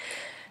thing.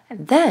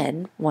 And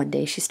then one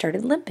day she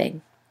started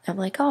limping. I'm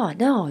like, oh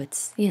no,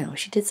 it's,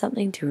 she did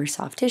something to her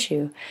soft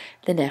tissue.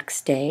 The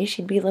next day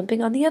she'd be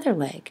limping on the other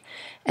leg.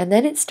 And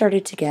then it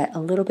started to get a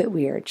little bit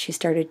weird. She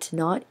started to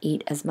not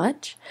eat as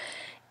much.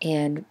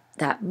 And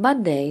that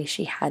Monday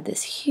she had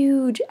this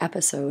huge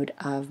episode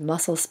of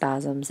muscle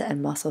spasms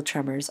and muscle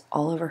tremors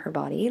all over her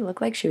body. It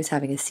looked like she was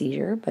having a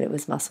seizure, but it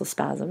was muscle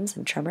spasms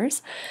and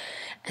tremors.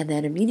 And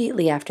then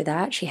immediately after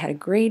that, she had a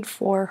grade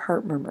 4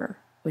 heart murmur,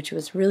 which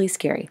was really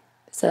scary.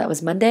 So that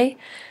was Monday.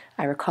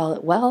 I recall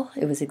it well.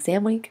 It was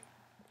exam week.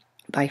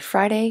 By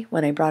Friday,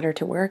 when I brought her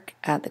to work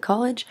at the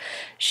college,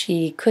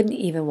 she couldn't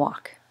even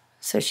walk.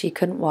 So she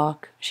couldn't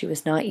walk. She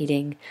was not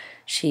eating.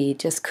 She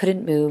just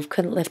couldn't move,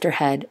 couldn't lift her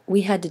head.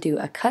 We had to do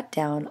a cut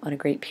down on a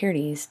Great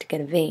Pyrenees to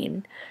get a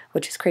vein,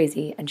 which is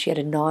crazy. And she had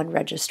a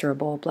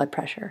non-registerable blood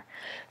pressure.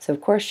 So,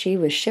 of course, she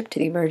was shipped to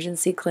the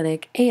emergency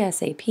clinic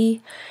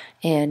ASAP.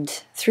 And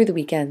through the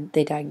weekend,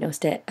 they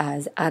diagnosed it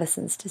as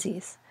Addison's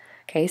disease.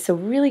 Okay, so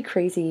really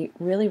crazy,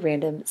 really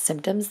random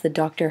symptoms. The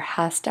doctor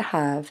has to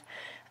have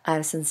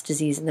Addison's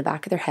disease in the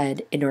back of their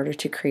head in order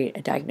to create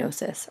a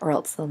diagnosis, or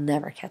else they'll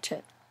never catch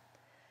it.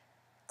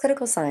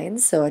 Clinical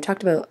signs, so I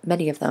talked about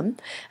many of them,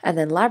 and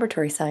then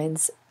laboratory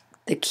signs.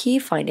 The key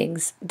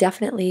findings,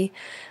 definitely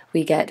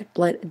we get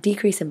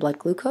decrease in blood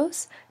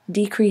glucose,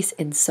 decrease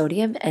in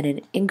sodium, and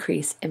an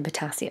increase in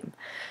potassium.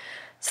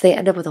 So they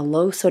end up with a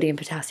low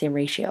sodium-potassium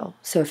ratio.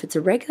 So if it's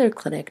a regular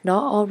clinic,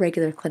 not all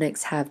regular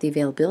clinics have the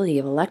availability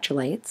of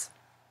electrolytes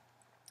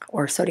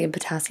or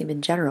sodium-potassium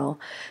in general.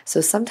 So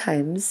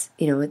sometimes,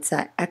 it's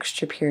that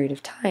extra period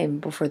of time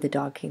before the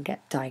dog can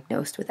get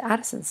diagnosed with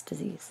Addison's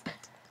disease,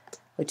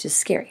 which is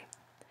scary.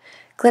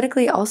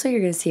 Clinically, also,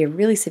 you're going to see a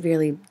really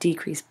severely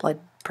decreased blood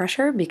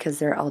pressure because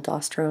their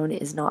aldosterone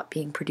is not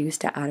being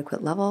produced at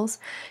adequate levels,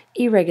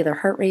 irregular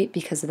heart rate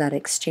because of that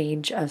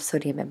exchange of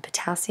sodium and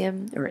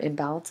potassium, or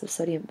imbalance of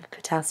sodium and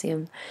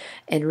potassium,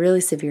 and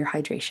really severe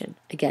hydration,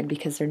 again,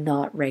 because they're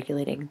not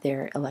regulating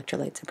their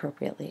electrolytes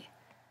appropriately.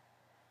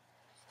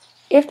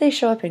 If they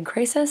show up in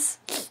crisis,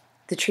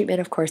 the treatment,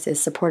 of course, is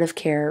supportive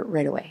care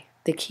right away.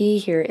 The key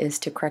here is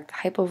to correct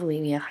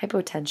hypovolemia,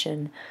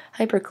 hypotension,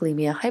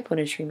 hyperkalemia,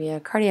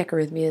 hyponatremia, cardiac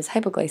arrhythmias,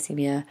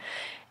 hypoglycemia,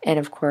 and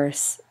of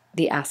course,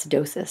 the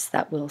acidosis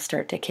that will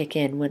start to kick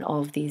in when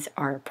all of these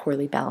are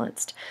poorly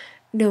balanced.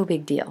 No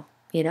big deal,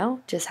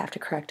 just have to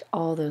correct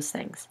all those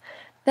things.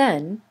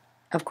 Then,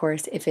 of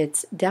course, if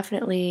it's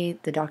definitely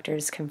the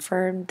doctor's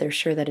confirmed, they're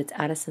sure that it's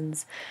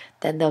Addison's,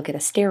 then they'll get a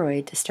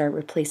steroid to start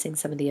replacing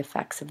some of the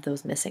effects of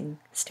those missing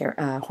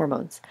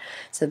hormones.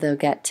 So they'll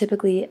get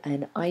typically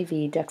an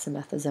IV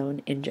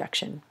dexamethasone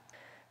injection.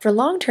 For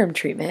long-term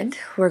treatment,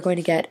 we're going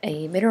to get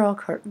a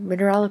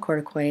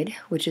mineralocorticoid,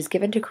 which is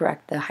given to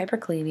correct the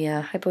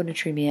hyperkalemia,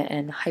 hyponatremia,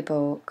 and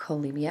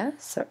hypokalemia,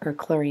 or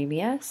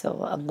chloremia,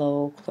 so a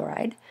low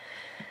chloride.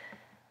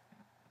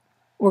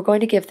 We're going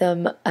to give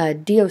them a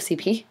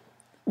DOCP,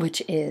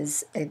 which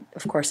is,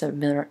 of course, a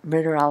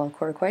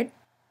mineralocorticoid,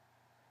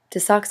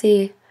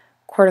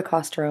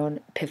 desoxycorticosterone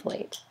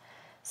pivalate.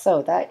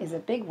 So that is a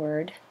big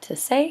word to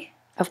say.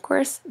 Of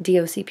course,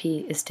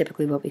 DOCP is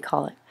typically what we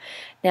call it.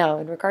 Now,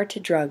 in regard to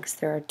drugs,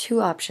 there are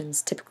 2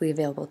 options typically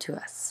available to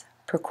us.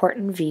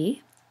 Procortin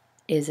V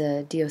is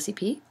a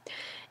DOCP,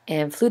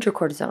 and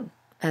fludrocortisone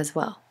as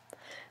well.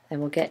 And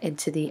we'll get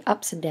into the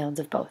ups and downs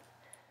of both.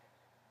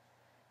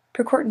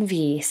 Procortin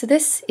V. So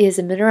this is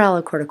a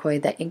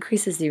mineralocorticoid that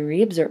increases the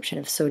reabsorption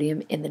of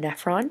sodium in the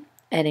nephron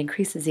and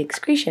increases the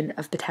excretion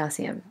of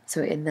potassium.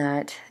 So in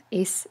that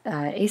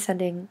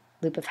ascending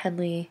loop of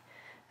Henle,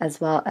 as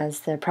well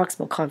as the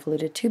proximal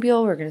convoluted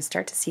tubule, we're going to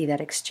start to see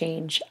that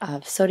exchange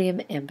of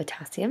sodium and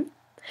potassium.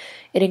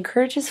 It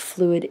encourages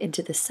fluid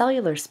into the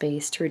cellular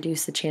space to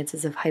reduce the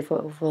chances of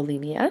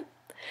hypovolemia.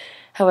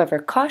 However,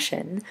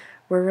 caution,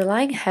 we're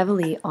relying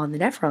heavily on the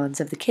nephrons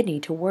of the kidney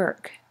to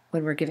work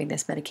when we're giving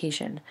this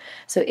medication.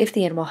 So if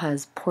the animal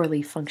has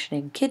poorly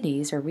functioning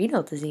kidneys or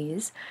renal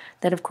disease,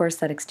 then of course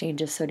that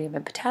exchange of sodium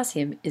and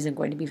potassium isn't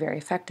going to be very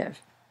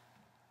effective.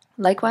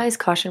 Likewise,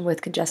 caution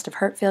with congestive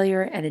heart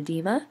failure and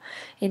edema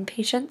in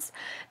patients,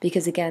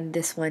 because again,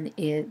 this one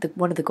is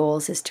one of the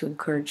goals is to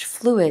encourage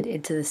fluid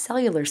into the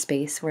cellular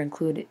space. We're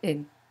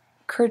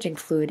encouraging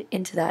fluid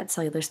into that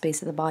cellular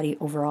space of the body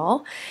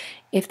overall.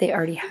 If they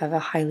already have a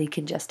highly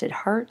congested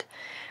heart,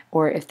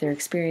 or if they're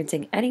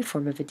experiencing any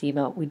form of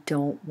edema, we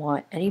don't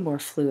want any more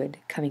fluid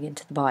coming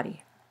into the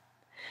body.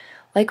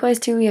 Likewise,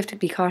 too, we have to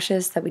be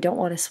cautious that we don't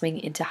want to swing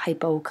into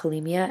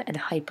hypokalemia and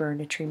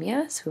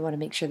hypernatremia, so we want to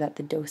make sure that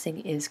the dosing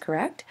is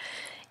correct.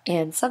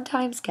 And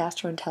sometimes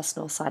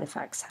gastrointestinal side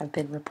effects have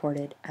been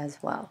reported as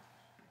well.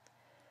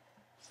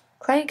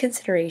 Client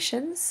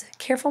considerations: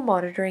 careful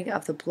monitoring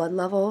of the blood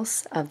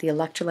levels of the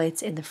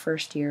electrolytes in the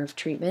first year of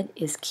treatment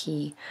is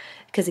key.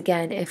 Because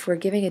again, if we're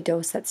giving a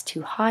dose that's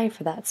too high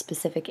for that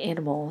specific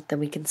animal, then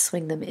we can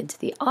swing them into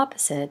the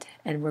opposite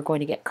and we're going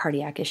to get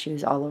cardiac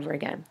issues all over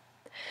again.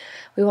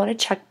 We want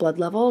to check blood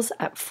levels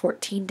at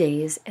 14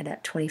 days and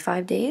at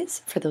 25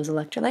 days for those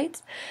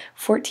electrolytes.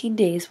 14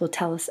 days will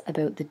tell us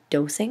about the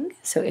dosing,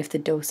 so if the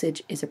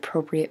dosage is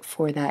appropriate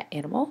for that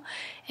animal,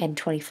 and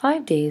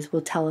 25 days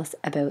will tell us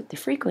about the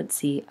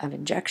frequency of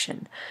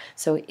injection.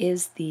 So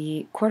is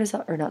the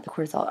cortisol, or not the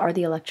cortisol, are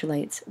the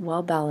electrolytes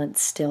well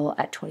balanced still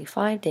at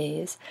 25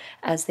 days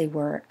as they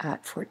were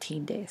at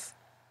 14 days?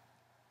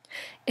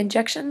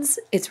 Injections,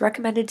 it's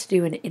recommended to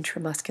do an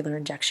intramuscular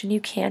injection.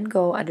 You can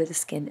go under the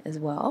skin as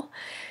well.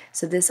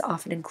 So this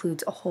often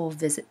includes a whole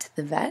visit to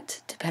the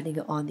vet,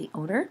 depending on the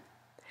owner.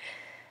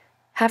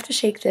 Have to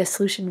shake the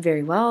solution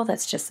very well.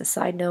 That's just a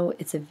side note.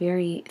 It's a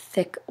very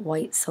thick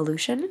white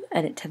solution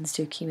and it tends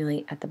to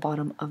accumulate at the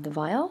bottom of the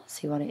vial.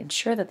 So you want to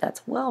ensure that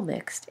that's well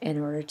mixed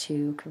in order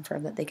to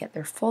confirm that they get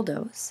their full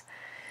dose.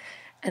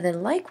 And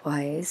then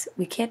likewise,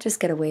 we can't just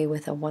get away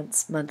with a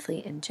once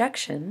monthly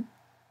injection.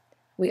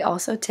 We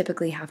also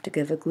typically have to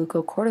give a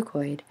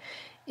glucocorticoid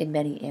in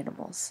many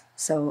animals.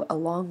 So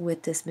along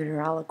with this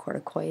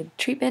mineralocorticoid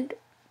treatment,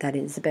 that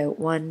is about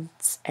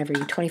once every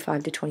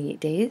 25 to 28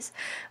 days,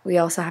 we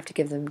also have to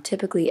give them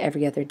typically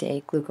every other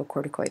day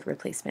glucocorticoid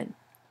replacement.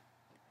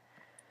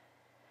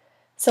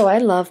 So I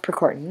love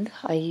Procortin.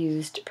 I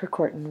used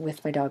Procortin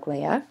with my dog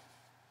Leia.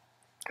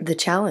 The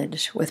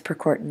challenge with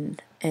Procortin,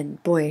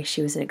 and boy,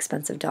 she was an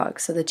expensive dog,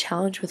 so the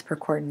challenge with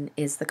Procortin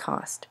is the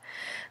cost.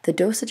 The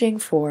dosaging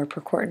for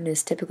Procortin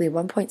is typically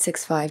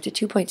 1.65 to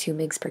 2.2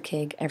 mg per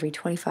kg every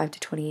 25 to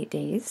 28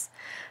 days.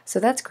 So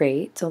that's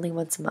great. It's only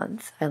once a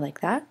month. I like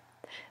that.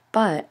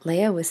 But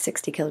Leia was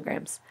 60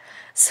 kilograms.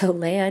 So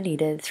Leia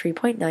needed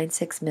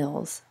 3.96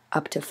 mils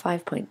up to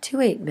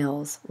 5.28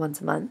 mils once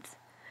a month.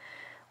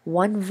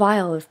 One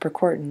vial of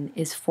Procortin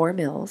is 4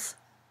 mils,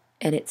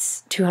 and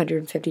it's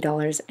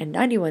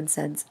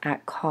 $250.91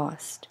 at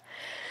cost.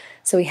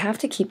 So we have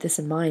to keep this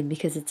in mind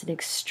because it's an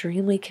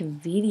extremely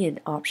convenient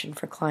option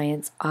for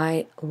clients.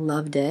 I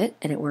loved it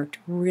and it worked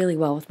really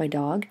well with my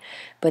dog,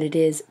 but it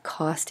is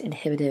cost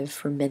inhibitive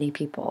for many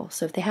people.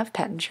 So if they have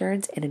pet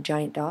insurance and a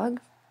giant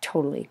dog,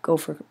 totally go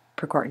for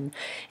Procortin.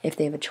 If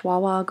they have a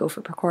Chihuahua, go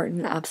for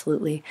Procortin,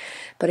 absolutely.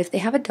 But if they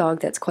have a dog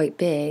that's quite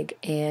big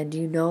and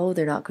you know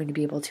they're not going to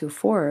be able to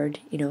afford,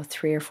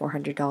 $300 or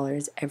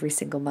 $400 every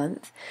single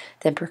month,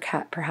 then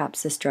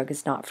perhaps this drug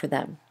is not for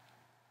them.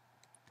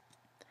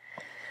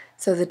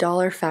 So the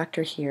dollar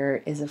factor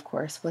here is, of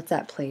course, what's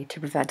at play to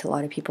prevent a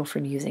lot of people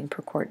from using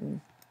Procortin.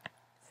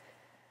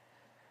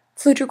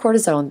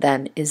 Fludrocortisone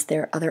then is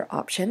their other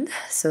option.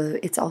 So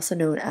it's also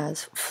known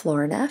as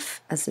Florinef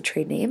as the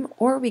trade name,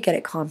 or we get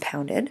it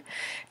compounded.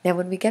 Now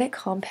when we get it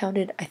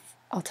compounded,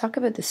 I'll talk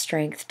about the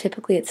strength.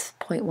 Typically it's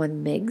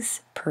 0.1 mg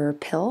per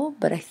pill,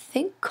 but I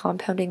think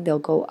compounding they'll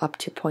go up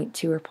to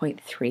 0.2 or 0.3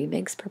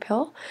 mg per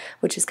pill,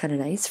 which is kind of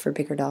nice for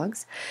bigger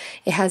dogs.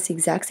 It has the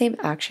exact same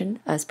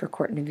action as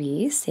Procortin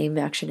V, same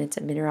action, it's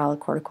a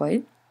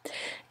mineralocorticoid.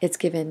 It's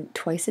given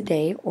twice a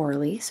day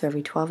orally, so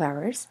every 12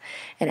 hours,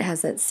 and it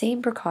has that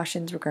same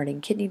precautions regarding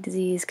kidney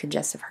disease,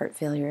 congestive heart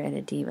failure, and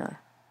edema.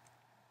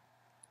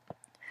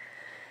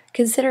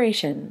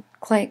 Consideration: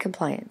 client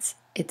compliance.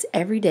 It's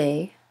every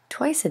day,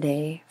 twice a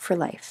day for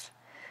life.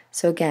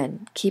 So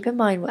again, keep in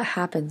mind what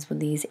happens when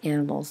these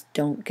animals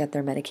don't get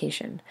their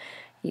medication.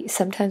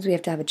 Sometimes we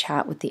have to have a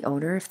chat with the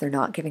owner if they're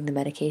not giving the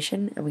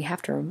medication, and we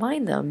have to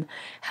remind them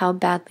how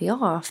badly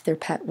off their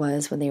pet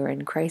was when they were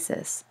in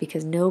crisis,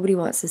 because nobody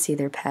wants to see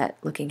their pet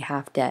looking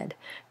half dead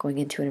going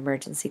into an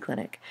emergency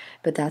clinic.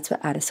 But that's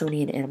what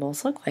Addisonian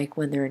animals look like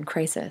when they're in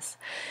crisis.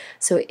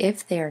 So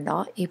if they are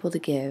not able to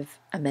give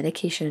a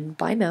medication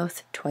by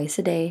mouth twice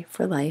a day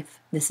for life,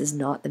 this is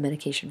not the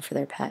medication for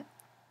their pet.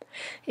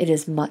 It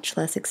is much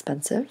less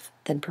expensive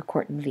than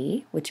Percortin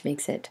V, which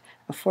makes it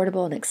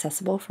affordable and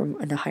accessible for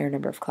a higher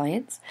number of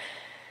clients.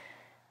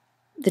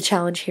 The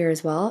challenge here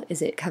as well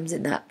is it comes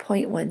in that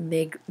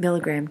 0.1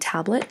 milligram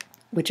tablet,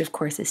 which of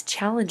course is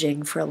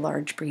challenging for a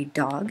large breed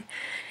dog.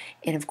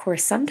 And of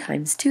course,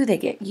 sometimes too, they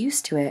get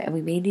used to it and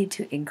we may need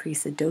to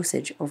increase the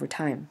dosage over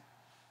time.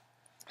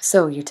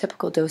 So your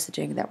typical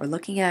dosaging that we're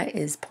looking at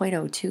is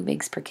 0.02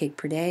 mg per kg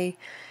per day.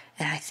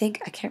 And I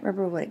can't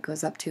remember what it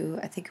goes up to.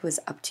 I think it was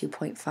up to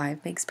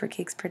 0.5 mg per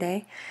kg per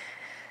day.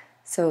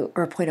 So,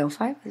 or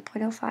 0.05, is it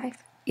 0.05?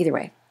 Either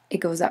way, it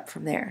goes up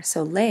from there.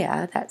 So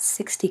Leia, that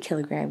 60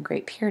 kilogram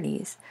Great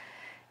Pyrenees,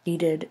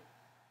 needed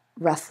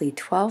roughly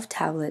 12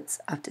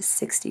 tablets up to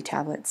 60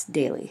 tablets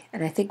daily.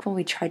 And I think when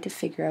we tried to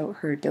figure out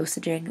her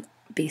dosaging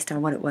based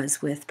on what it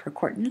was with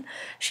Percortin,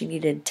 she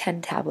needed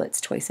 10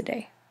 tablets twice a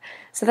day.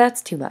 So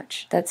that's too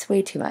much. That's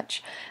way too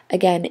much.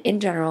 Again, in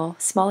general,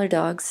 smaller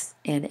dogs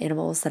and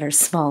animals that are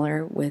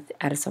smaller with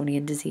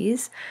Addisonian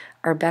disease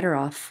are better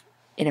off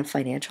in a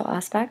financial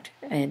aspect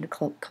and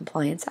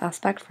compliance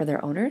aspect for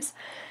their owners.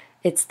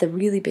 It's the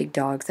really big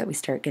dogs that we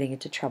start getting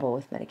into trouble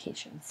with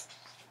medications.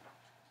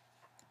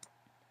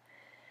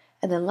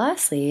 And then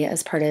lastly,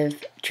 as part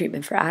of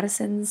treatment for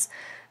Addison's,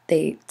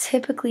 they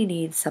typically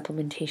need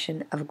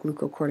supplementation of a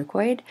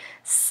glucocorticoid.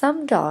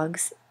 Some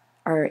dogs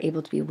are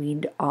able to be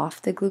weaned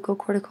off the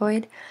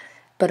glucocorticoid,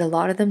 but a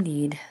lot of them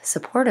need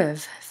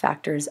supportive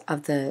factors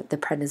of the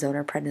prednisone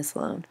or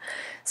prednisolone.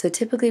 So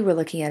typically we're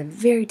looking at a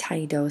very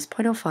tiny dose,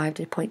 0.05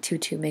 to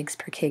 0.22 mg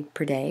per kg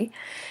per day,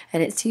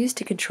 and it's used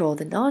to control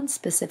the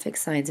non-specific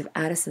signs of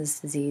Addison's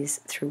disease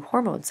through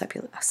hormone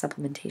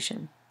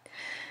supplementation.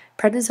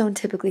 Prednisone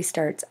typically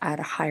starts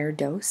at a higher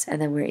dose,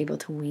 and then we're able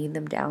to wean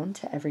them down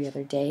to every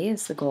other day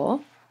is the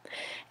goal.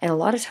 And a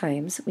lot of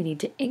times we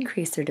need to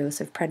increase their dose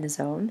of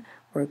prednisone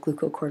or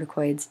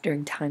glucocorticoids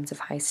during times of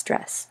high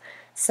stress.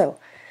 So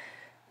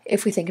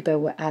if we think about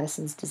what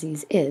Addison's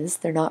disease is,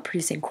 they're not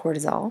producing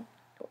cortisol,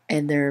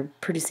 and they're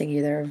producing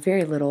either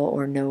very little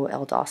or no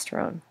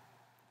aldosterone.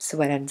 So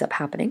what ends up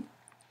happening?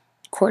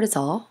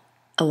 Cortisol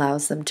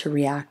allows them to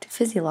react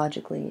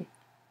physiologically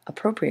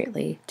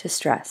appropriately to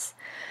stress.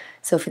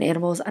 So if an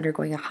animal is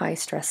undergoing a high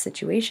stress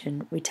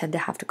situation, we tend to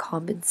have to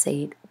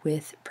compensate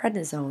with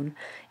prednisone,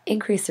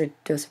 increase their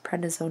dose of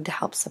prednisone to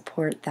help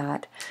support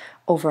that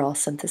overall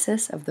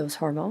synthesis of those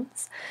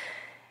hormones.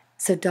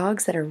 So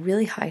dogs that are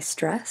really high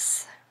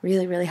stress,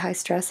 really high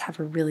stress,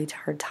 have a really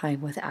hard time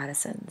with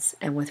Addison's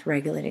and with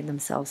regulating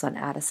themselves on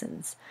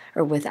Addison's,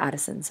 or with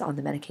Addison's on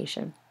the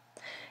medication.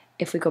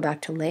 If we go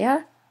back to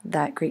Leia,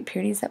 that Great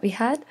Pyrenees that we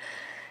had,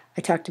 I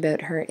talked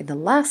about her in the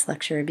last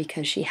lecture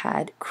because she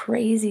had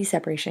crazy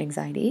separation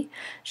anxiety,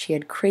 she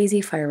had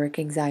crazy firework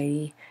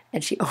anxiety,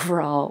 and she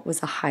overall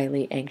was a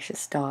highly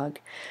anxious dog.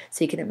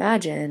 So you can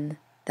imagine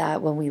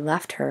that when we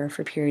left her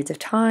for periods of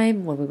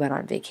time, when we went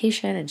on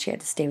vacation and she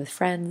had to stay with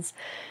friends,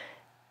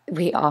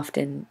 we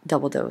often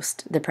double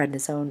dosed the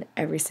prednisone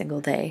every single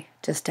day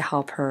just to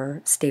help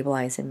her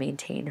stabilize and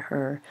maintain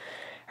her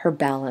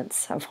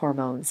balance of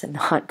hormones and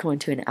not go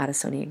into an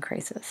Addisonian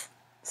crisis.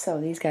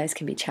 So these guys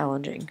can be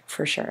challenging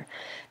for sure.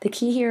 The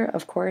key here,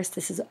 of course,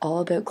 this is all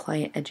about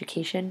client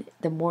education.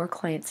 The more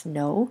clients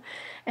know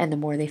and the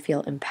more they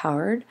feel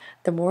empowered,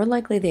 the more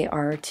likely they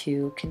are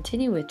to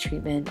continue with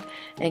treatment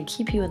and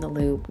keep you in the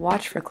loop,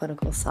 watch for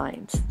clinical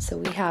signs. So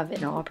we have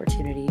an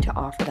opportunity to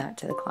offer that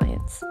to the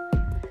clients.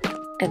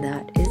 And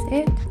that is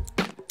it.